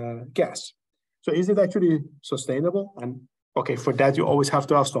of gas. So is it actually sustainable? And okay, for that, you always have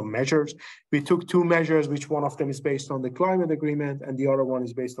to have some measures. We took 2 measures, which one of them is based on the climate agreement and the other one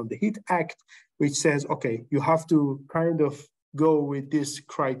is based on the Heat Act, which says, okay, you have to kind of go with this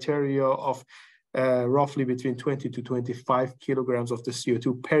criteria of roughly between 20 to 25 kilograms of the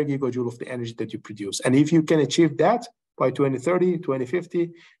CO2 per gigajoule of the energy that you produce. And if you can achieve that by 2030,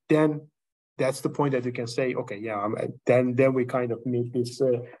 2050, then that's the point that you can say, okay, yeah, then we kind of meet this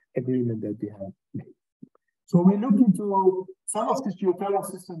agreement that we have. So we look into some of these geothermal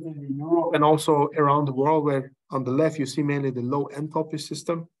systems in Europe and also around the world, where on the left, you see mainly the low enthalpy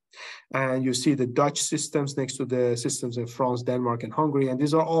system. And you see the Dutch systems next to the systems in France, Denmark, and Hungary. And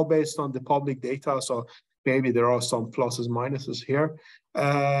these are all based on the public data. So maybe there are some pluses, minuses here.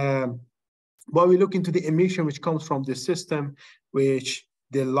 But we look into the emission which comes from the system, which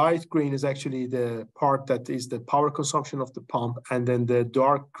the light green is actually the part that is the power consumption of the pump. And then the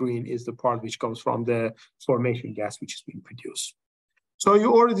dark green is the part which comes from the formation gas, which is being produced. So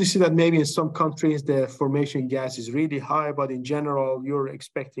you already see that maybe in some countries, the formation gas is really high, but in general, you're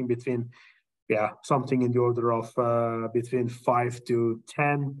expecting between, something in the order of between 5 to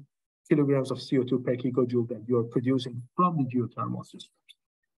 10 kilograms of CO2 per gigajoule that you're producing from the geothermal systems.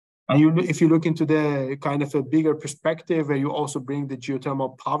 And if you look into the kind of a bigger perspective, where you also bring the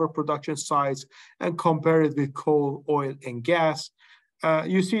geothermal power production sites and compare it with coal, oil, and gas,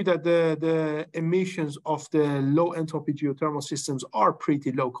 you see that the emissions of the low enthalpy geothermal systems are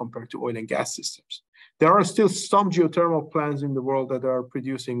pretty low compared to oil and gas systems. There are still some geothermal plants in the world that are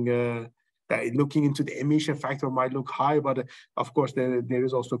producing, looking into the emission factor might look high, but of course there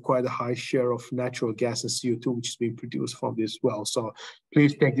is also quite a high share of natural gas and CO2 which is being produced from this well. So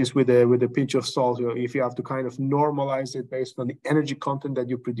please take this with a pinch of salt. If you have to kind of normalize it based on the energy content that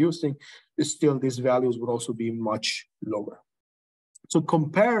you're producing, still these values would also be much lower. So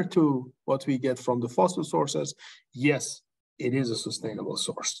compared to what we get from the fossil sources, yes, it is a sustainable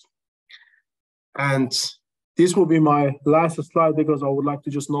source. And this will be my last slide, because I would like to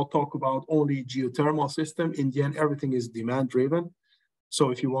just not talk about only geothermal system. In the end, everything is demand driven. So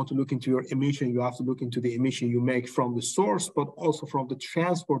if you want to look into your emission, you have to look into the emission you make from the source, but also from the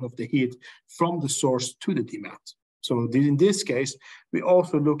transport of the heat from the source to the demand. So in this case, we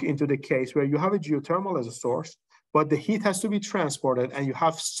also look into the case where you have a geothermal as a source, but the heat has to be transported, and you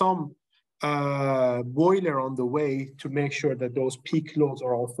have some boiler on the way to make sure that those peak loads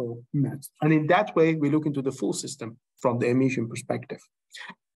are also met. And in that way, we look into the full system from the emission perspective.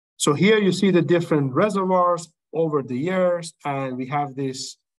 So here you see the different reservoirs over the years, and we have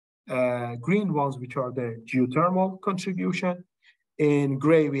these green ones, which are the geothermal contribution. In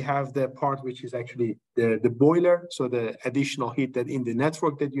gray, we have the part which is actually the boiler, so the additional heat that in the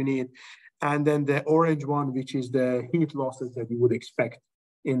network that you need. And then the orange one, which is the heat losses that you would expect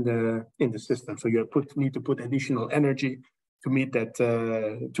in the system. So you need to put additional energy to meet that,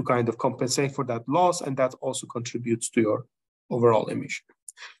 to kind of compensate for that loss, and that also contributes to your overall emission.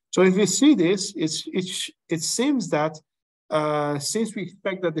 So if you see this, it seems that since we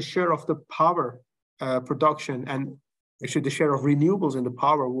expect that the share of the power production and actually the share of renewables in the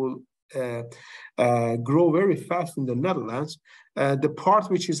power will grow very fast in the Netherlands, the part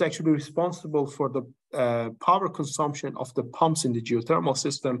which is actually responsible for the power consumption of the pumps in the geothermal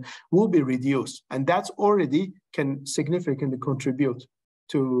system will be reduced. And that's already can significantly contribute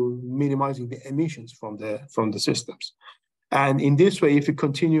to minimizing the emissions from the systems. And in this way, if we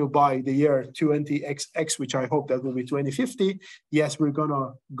continue by the year 20XX, which I hope that will be 2050, yes, we're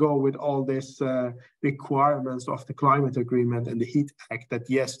gonna go with all these requirements of the climate agreement and the Heat Act that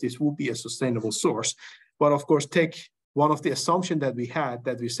yes, this will be a sustainable source. But of course, take one of the assumptions that we had,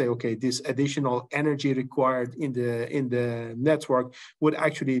 that we say, okay, this additional energy required in the network would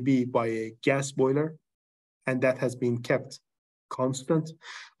actually be by a gas boiler, and that has been kept constant.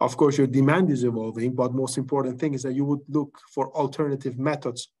 Of course, your demand is evolving, but most important thing is that you would look for alternative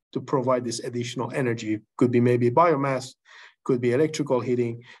methods to provide this additional energy. Could be maybe biomass, could be electrical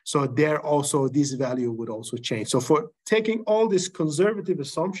heating. So there also, this value would also change. So for taking all this conservative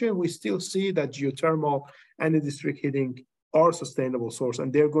assumption, we still see that geothermal and the district heating are sustainable source,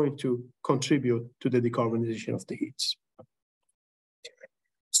 and they're going to contribute to the decarbonization of the heats.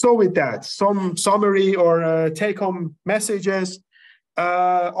 So with that, some summary or take-home messages.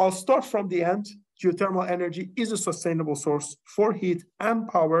 I'll start from the end. Geothermal energy is a sustainable source for heat and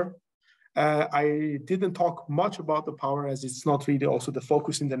power. I didn't talk much about the power, as it's not really also the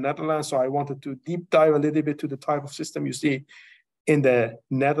focus in the Netherlands. So I wanted to deep dive a little bit to the type of system you see in the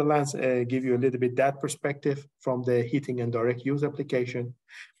Netherlands, give you a little bit that perspective from the heating and direct use application.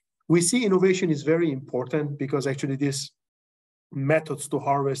 We see innovation is very important because actually this methods to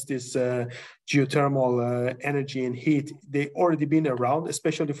harvest this geothermal energy and heat, they already been around,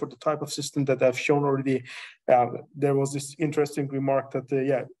 especially for the type of system that I've shown already. There was this interesting remark that,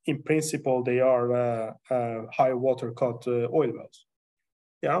 yeah, in principle, they are high water cut oil wells.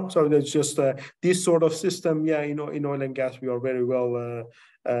 Yeah, so there's just this sort of system. Yeah, in oil and gas, we are very well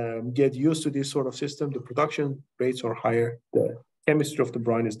get used to this sort of system. The production rates are higher. The chemistry of the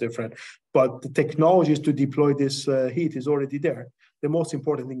brine is different, but the technologies to deploy this heat is already there. The most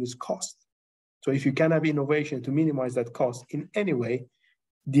important thing is cost. So if you can have innovation to minimize that cost in any way,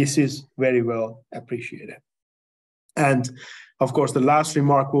 this is very well appreciated. And of course, the last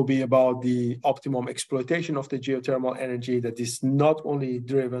remark will be about the optimum exploitation of the geothermal energy that is not only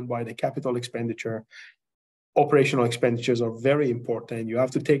driven by the capital expenditure. Operational expenditures are very important. You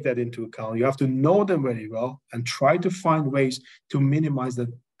have to take that into account. You have to know them very well and try to find ways to minimize that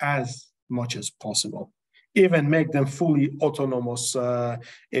as much as possible. Even make them fully autonomous.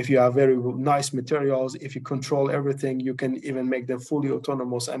 If you have very nice materials, if you control everything, you can even make them fully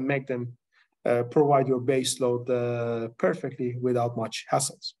autonomous and make them provide your base load perfectly without much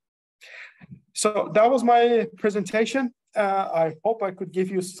hassles. So that was my presentation. I hope I could give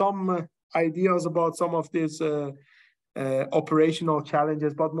you some ideas about some of these operational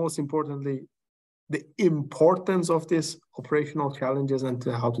challenges, but most importantly, the importance of these operational challenges and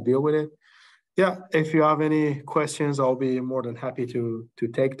how to deal with it. Yeah, if you have any questions, I'll be more than happy to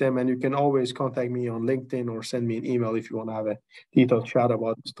take them. And you can always contact me on LinkedIn or send me an email if you want to have a detailed chat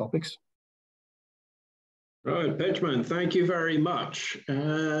about these topics. Right, Pejman, thank you very much.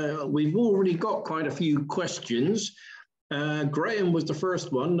 We've already got quite a few questions. Graham was the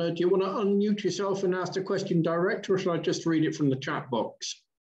first one. Do you want to unmute yourself and ask the question direct, or shall I just read it from the chat box?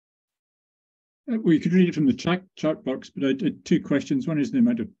 Well, you could read it from the chat box, but I had two questions. One is the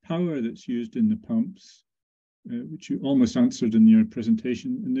amount of power that's used in the pumps, which you almost answered in your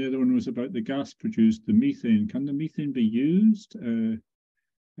presentation. And the other one was about the gas produced, the methane. Can the methane be used?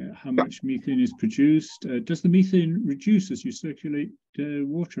 How much methane is produced? Does the methane reduce as you circulate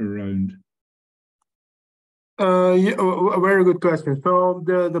water around? Yeah, a very good question. So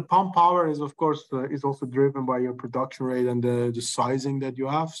the pump power is, of course, is also driven by your production rate and the sizing that you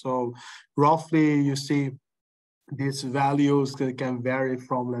have. So roughly, you see these values that can vary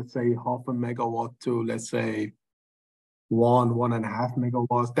from, let's say, 0.5 megawatt to, let's say, 1.5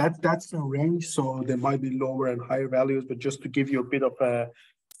 megawatts. That's the range. So there might be lower and higher values, but just to give you a bit of a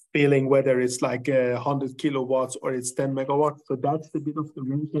feeling whether it's like 100 kilowatts or it's 10 megawatts. So that's the bit of the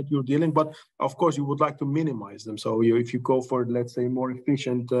range that you're dealing. But of course, you would like to minimize them. So if you go for, let's say, more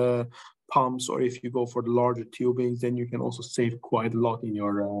efficient pumps, or if you go for the larger tubings, then you can also save quite a lot in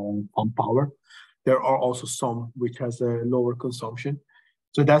your pump power. There are also some which has a lower consumption.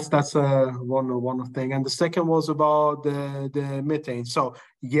 So that's one thing. And the second was about the methane. So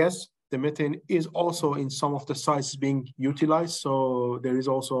yes, the methane is also in some of the sites being utilized. So there is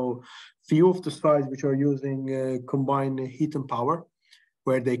also few of the sites which are using combined heat and power,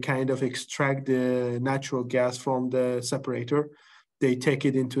 where they kind of extract the natural gas from the separator. They take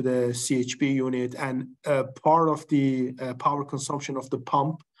it into the CHP unit, and part of the power consumption of the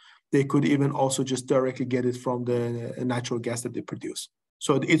pump, they could even also just directly get it from the natural gas that they produce.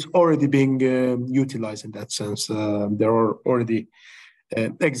 So it's already being utilized in that sense. There are already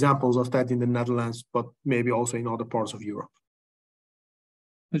examples of that in the Netherlands, but maybe also in other parts of Europe.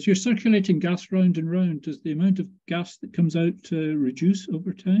 As you're circulating gas round and round, does the amount of gas that comes out reduce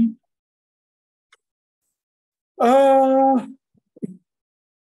over time?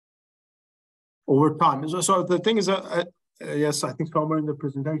 Over time. So the thing is that, yes, I think somewhere in the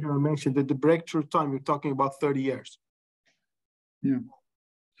presentation I mentioned that the breakthrough time, you're talking about 30 years. Yeah.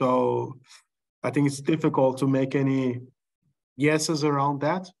 So I think it's difficult to make any guesses around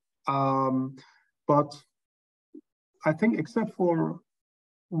that. But I think except for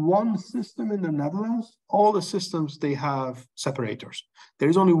one system in the Netherlands, all the systems, they have separators. There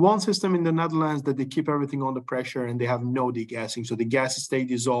is only one system in the Netherlands that they keep everything under pressure and they have no degassing. So the gases stay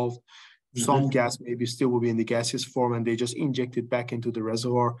dissolved. Some gas maybe still will be in the gaseous form and they just inject it back into the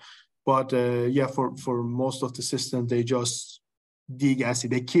reservoir. But yeah, for most of the system, they just degas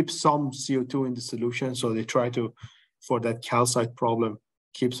it. They keep some CO2 in the solution. So they try to, for that calcite problem,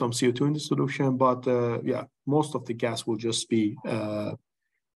 keep some CO2 in the solution. But yeah, most of the gas will just be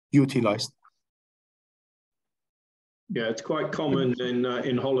utilized. Yeah, it's quite common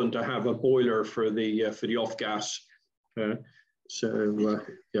in Holland to have a boiler for the off gas. Yeah,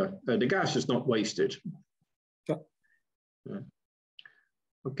 the gas is not wasted. Yeah. Yeah.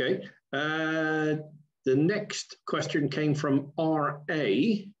 Okay. The next question came from RA.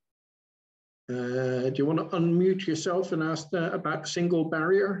 Do you want to unmute yourself and ask about single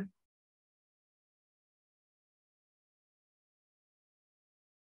barrier?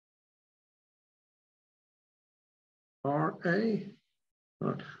 RA?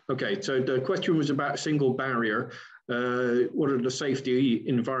 Okay, so the question was about single barrier. What are the safety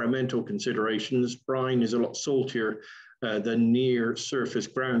environmental considerations? Brine is a lot saltier than near surface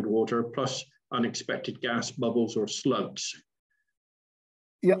groundwater, plus unexpected gas bubbles or slugs.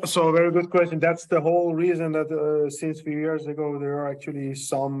 Yeah, so very good question. That's the whole reason that since a few years ago, there are actually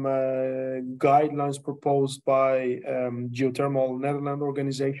some guidelines proposed by Geothermal Netherlands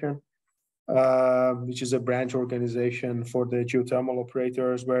organization, which is a branch organization for the geothermal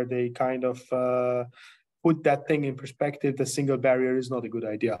operators, where they kind of put that thing in perspective. The single barrier is not a good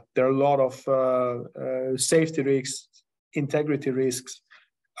idea. There are a lot of safety risks, integrity risks,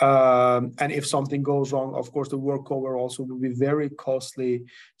 and if something goes wrong, of course, the workover also will be very costly.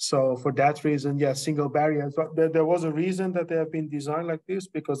 So for that reason, yeah, single barriers. But there was a reason that they have been designed like this,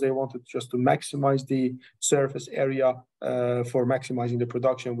 because they wanted just to maximize the surface area for maximizing the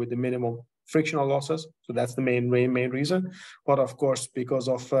production with the minimum frictional losses. So that's the main reason. But of course, because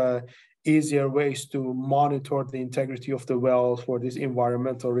of easier ways to monitor the integrity of the wells for this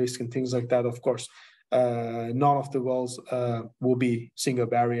environmental risk and things like that, of course, none of the wells will be single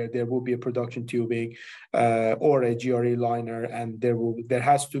barrier. There will be a production tubing or a GRE liner, and there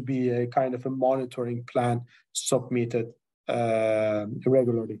has to be a kind of a monitoring plan submitted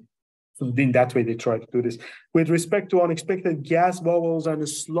regularly. So in that way, they try to do this. With respect to unexpected gas bubbles and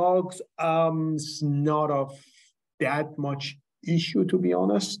slugs, it's not of that much issue, to be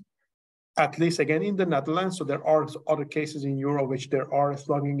honest. At least again in the Netherlands. So there are other cases in Europe which there are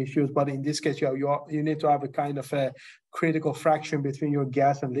slugging issues, but in this case, you need to have a kind of a critical fraction between your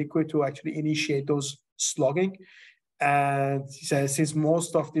gas and liquid to actually initiate those slugging. And since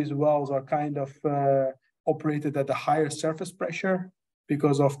most of these wells are kind of operated at a higher surface pressure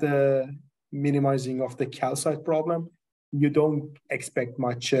because of the minimizing of the calcite problem, you don't expect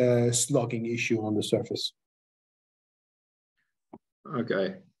much slugging issue on the surface.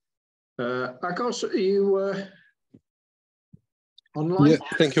 Okay. Akos, are you online? Yeah,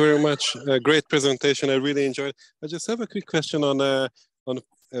 thank you very much. Great presentation. I really enjoyed. I just have a quick question on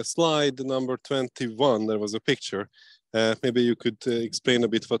slide number 21. There was a picture. Maybe you could explain a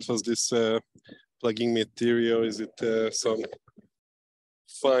bit what was this plugging material? Is it some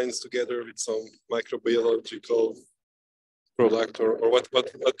fines together with some microbiological product, or what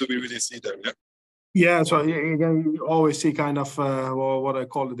do we really see there? Yeah. Yeah, so again, you always see kind of what I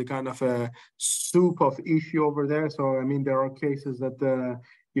call it, the kind of a soup of issue over there. So I mean, there are cases that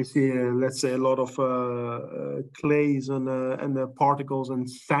you see, let's say, a lot of clays and the particles and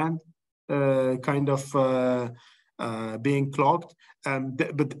sand kind of being clogged.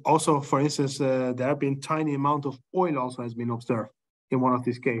 But also, for instance, there have been tiny amount of oil also has been observed in one of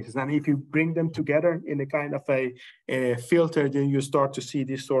these cases. And if you bring them together in a kind of a filter, then you start to see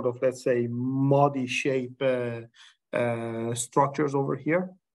this sort of, let's say, muddy shape structures over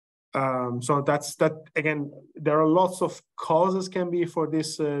here. So that's that. Again, there are lots of causes can be for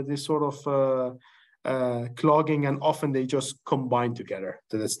this sort of clogging, and often they just combine together.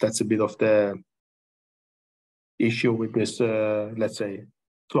 So that's a bit of the issue with this, let's say,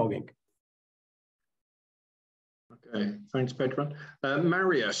 clogging. Okay, thanks, Pejman.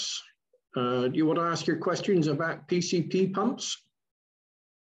 Marius, do you want to ask your questions about PCP pumps?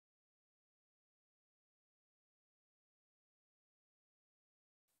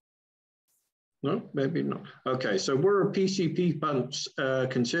 No, maybe not. Okay, so were PCP pumps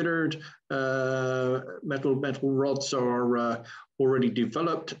considered? Metal rods are already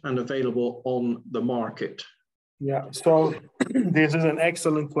developed and available on the market. Yeah, so this is an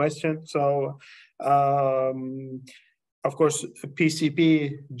excellent question. So, of course,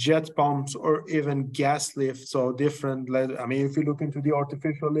 PCP, jet pumps, or even gas lifts are different. I mean, if you look into the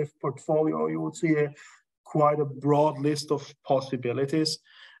artificial lift portfolio, you would see quite a broad list of possibilities.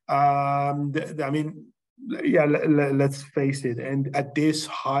 I mean, yeah, let's face it. And at these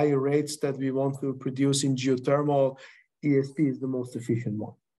high rates that we want to produce in geothermal, ESP is the most efficient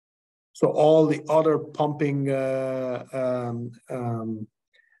one. So all the other pumping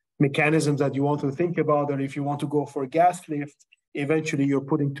mechanisms that you want to think about, or if you want to go for a gas lift, eventually you're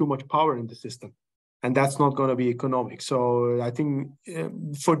putting too much power in the system, and that's not going to be economic. So I think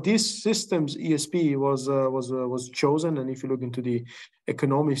for these systems, ESP was chosen, and if you look into the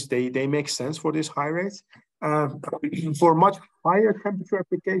economics, they make sense for these high rates. For much higher temperature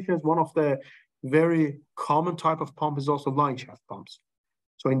applications, one of the very common type of pump is also line shaft pumps.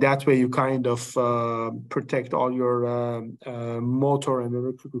 So in that way, you kind of protect all your motor and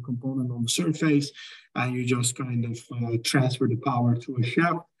electrical component on the surface, and you just kind of transfer the power to a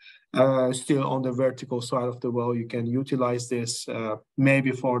shaft. Still on the vertical side of the well, you can utilize this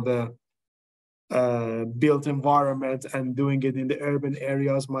maybe for the built environment, and doing it in the urban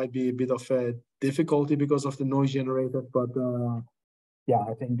areas might be a bit of a difficulty because of the noise generated. But yeah,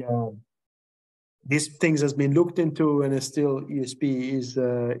 I think these things has been looked into, and still ESP is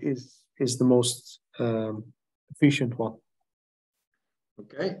the most efficient one.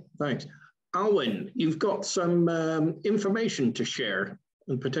 Okay, thanks. Alwyn, you've got some information to share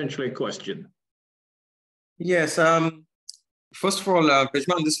and potentially a question. Yes. First of all,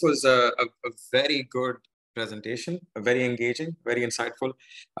 Pejman, this was a very good presentation, very engaging, very insightful.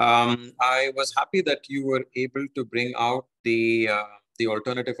 I was happy that you were able to bring out the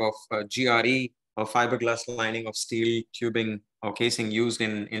alternative of GRE, or fiberglass lining of steel tubing or casing used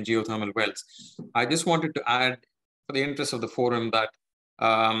in geothermal wells. I just wanted to add, for the interest of the forum, that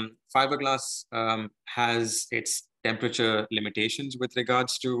fiberglass has its temperature limitations with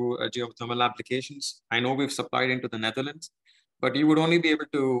regards to geothermal applications. I know we've supplied into the Netherlands, but you would only be able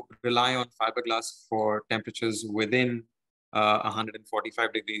to rely on fiberglass for temperatures within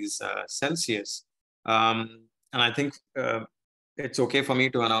 145 degrees Celsius. And I think it's okay for me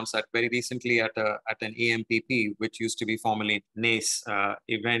to announce that very recently at an AMPP, which used to be formerly NACE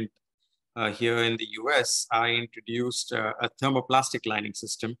event here in the US, I introduced a thermoplastic lining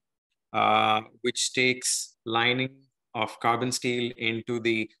system, which takes lining of carbon steel into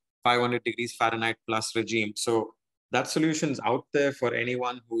the 500 degrees Fahrenheit plus regime. So that solution's out there for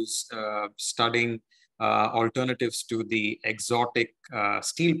anyone who's studying alternatives to the exotic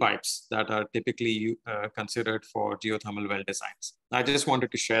steel pipes that are typically considered for geothermal well designs. I just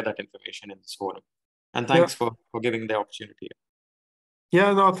wanted to share that information in this forum. And thanks for giving the opportunity.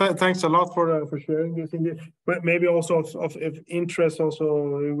 Yeah, no, thanks a lot for sharing this. But maybe also of interest,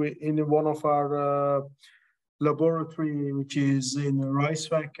 also in one of our laboratory, which is in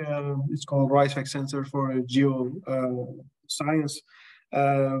Rijswijk, it's called Rijswijk Center for Geoscience.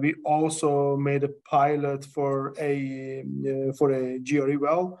 We also made a pilot for a GRE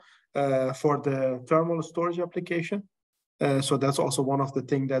well for the thermal storage application. So that's also one of the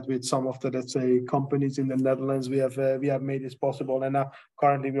things that with some of the, let's say, companies in the Netherlands, we have made this possible. And now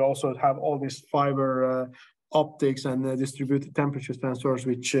currently we also have all these fiber optics and distributed temperature sensors,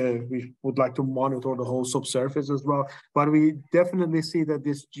 which we would like to monitor the whole subsurface as well. But we definitely see that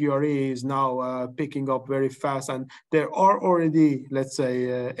this GRE is now picking up very fast, and there are already, let's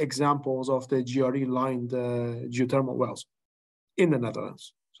say, examples of the GRE lined geothermal wells in the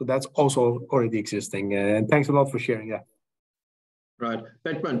Netherlands. So that's also already existing. And thanks a lot for sharing that. Right.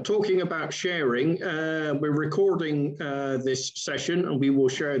 Pejman, talking about sharing, we're recording this session and we will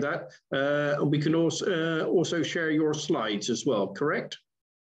share that. And we can also share your slides as well, correct?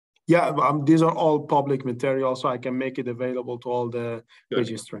 Yeah, these are all public material, so I can make it available to all the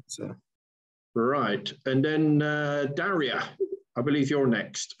registrants. Right. And then Daria, I believe you're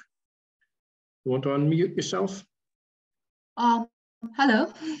next. You want to unmute yourself?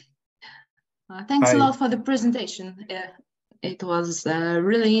 Hello. Thanks a lot for the presentation. It was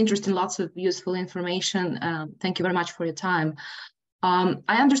really interesting, lots of useful information. Thank you very much for your time. I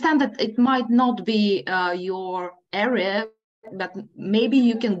understand that it might not be your area, but maybe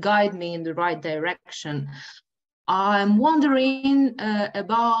you can guide me in the right direction. I'm wondering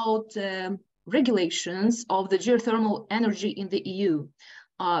about regulations of the geothermal energy in the EU,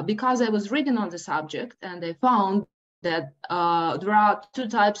 because I was reading on the subject and I found that there are two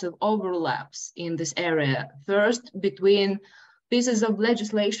types of overlaps in this area. First, between pieces of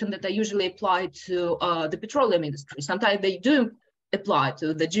legislation that are usually applied to the petroleum industry. Sometimes they do apply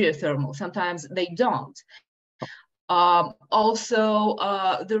to the geothermal, sometimes they don't. Also,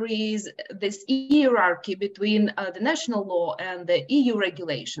 there is this hierarchy between the national law and the EU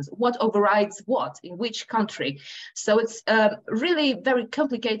regulations. What overrides what in which country? So it's really very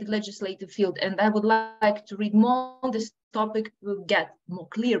complicated legislative field, and I would like to read more on this topic to get more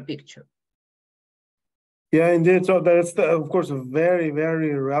clear picture. Yeah, indeed. So that's, of course, a very,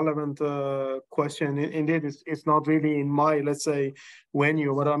 very relevant question. Indeed, it's not really in my, let's say,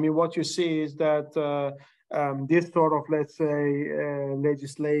 venue. But I mean, what you see is that this sort of, let's say,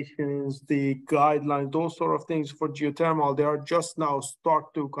 legislations, the guidelines, those sort of things for geothermal, they are just now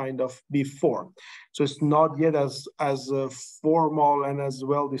start to kind of be formed. So it's not yet as formal and as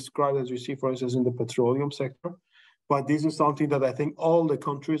well described as you see, for instance, in the petroleum sector. But this is something that I think all the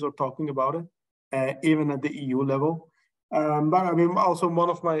countries are talking about it. Even at the EU level. But I mean, also one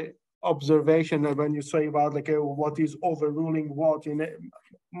of my observation when you say about like what is overruling what, in it,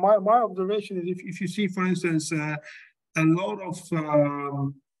 my observation is if you see, for instance, a lot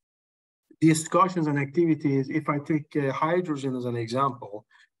of discussions and activities, if I take hydrogen as an example,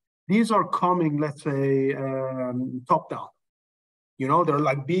 these are coming, let's say, top down. You know, they're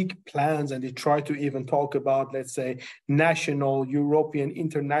like big plans, and they try to even talk about, let's say, national, European,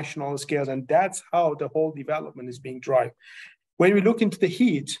 international scales, and that's how the whole development is being driven. When we look into the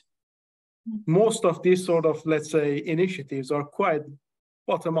heat, most of these sort of, let's say, initiatives are quite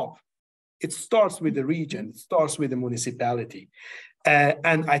bottom up. It starts with the region, it starts with the municipality,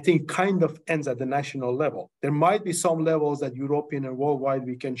 and I think kind of ends at the national level. There might be some levels that European and worldwide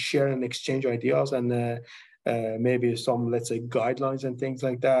we can share and exchange ideas and maybe some, let's say, guidelines and things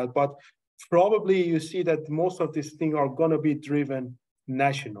like that. But probably you see that most of these things are going to be driven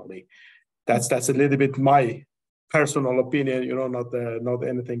nationally. That's a little bit my personal opinion, you know, not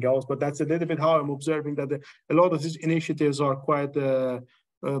anything else. But that's a little bit how I'm observing that a lot of these initiatives are quite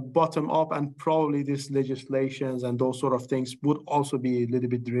bottom up, and probably these legislations and those sort of things would also be a little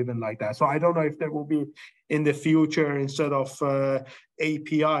bit driven like that. So I don't know if there will be in the future, instead of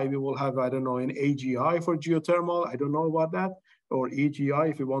API, we will have, I don't know, an AGI for geothermal. I don't know about that, or EGI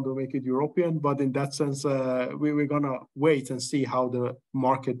if we want to make it European. But in that sense, we're going to wait and see how the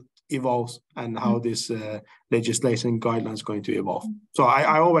market evolves and how this legislation guidelines is going to evolve. So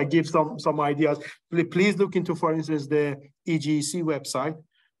I always give some ideas. Please look into, for instance, the EGEC website.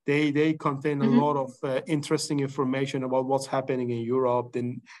 They contain a lot of interesting information about what's happening in Europe,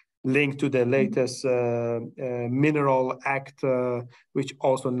 then link to the latest Mineral Act, which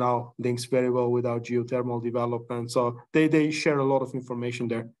also now links very well with our geothermal development. So they share a lot of information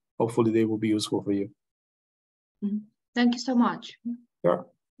there. Hopefully they will be useful for you. Thank you so much. Sure.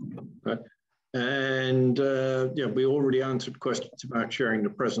 And yeah, we already answered questions about sharing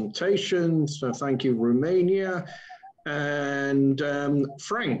the presentation. So thank you, Romania. And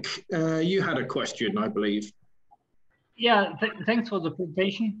Frank, you had a question, I believe. Yeah, thanks for the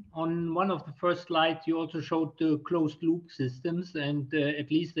presentation. On one of the first slides, you also showed the closed loop systems, and at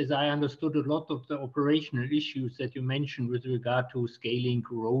least as I understood, a lot of the operational issues that you mentioned with regard to scaling,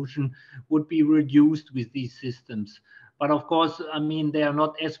 corrosion would be reduced with these systems. But of course, I mean, they are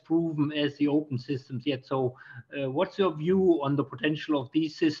not as proven as the open systems yet. So what's your view on the potential of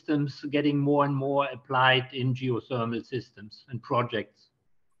these systems getting more and more applied in geothermal systems and projects?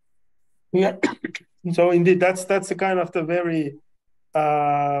 Yeah, so indeed, that's the kind of the very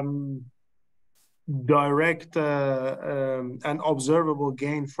direct and observable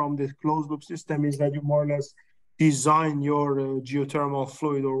gain from this closed loop system is that you more or less design your geothermal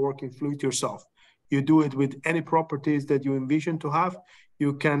fluid or working fluid yourself. You do it with any properties that you envision to have.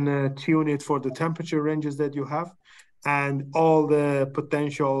 You can tune it for the temperature ranges that you have, and all the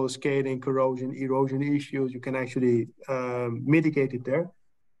potential scaling, corrosion, erosion issues, you can actually mitigate it there.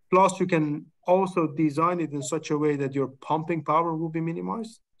 Plus, you can also design it in such a way that your pumping power will be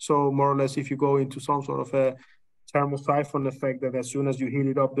minimized. So more or less, if you go into some sort of a thermosiphon effect, that as soon as you heat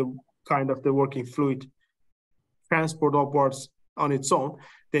it up, the kind of the working fluid transport upwards on its own,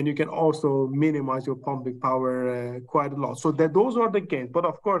 then you can also minimize your pumping power quite a lot. So those are the gains. But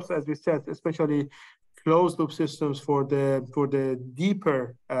of course, as we said, especially closed loop systems for the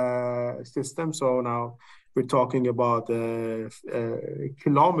deeper systems. So now we're talking about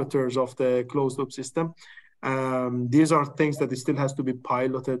kilometers of the closed loop system. These are things that still has to be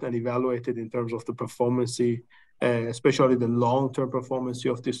piloted and evaluated in terms of the performance, especially the long-term performance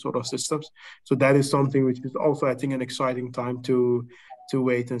of these sort of systems. So that is something which is also, I think, an exciting time to to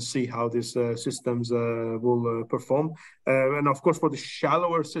wait and see how these systems will perform. And of course, for the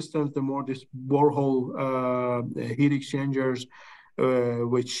shallower systems, the more this borehole heat exchangers,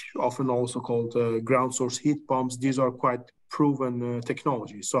 which often also called ground source heat pumps, these are quite proven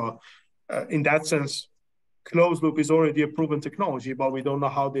technology. So in that sense, closed loop is already a proven technology, but we don't know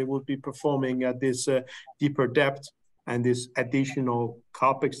how they would be performing at this deeper depth, and this additional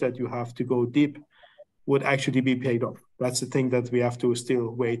capex that you have to go deep would actually be paid off. That's the thing that we have to still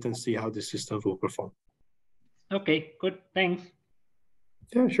wait and see how the systems will perform. Okay, good, thanks.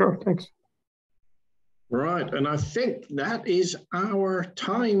 Yeah, sure, thanks. Right, and I think that is our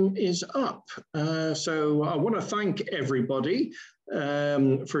time is up. So I want to thank everybody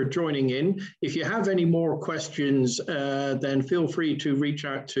for joining in. If you have any more questions, then feel free to reach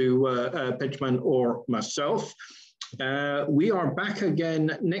out to Pejman or myself. We are back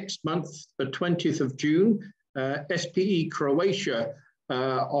again next month, the 20th of June. SPE Croatia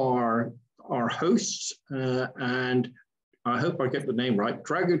are our hosts, and I hope I get the name right,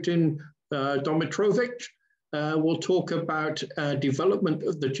 Dragutin Domitrovic will talk about development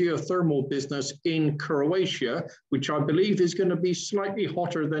of the geothermal business in Croatia, which I believe is going to be slightly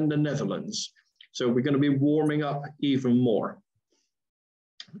hotter than the Netherlands. So we're going to be warming up even more.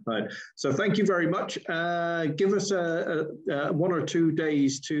 Right. So thank you very much. Give us 1 or 2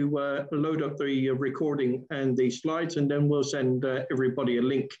 days to load up the recording and the slides, and then we'll send everybody a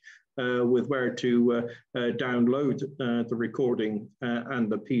link with where to download the recording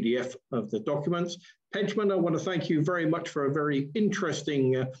and the PDF of the documents. Pejman, I want to thank you very much for a very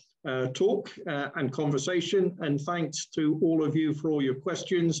interesting talk and conversation, and thanks to all of you for all your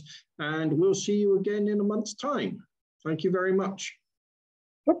questions, and we'll see you again in a month's time. Thank you very much.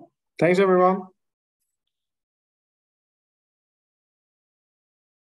 Thanks, everyone.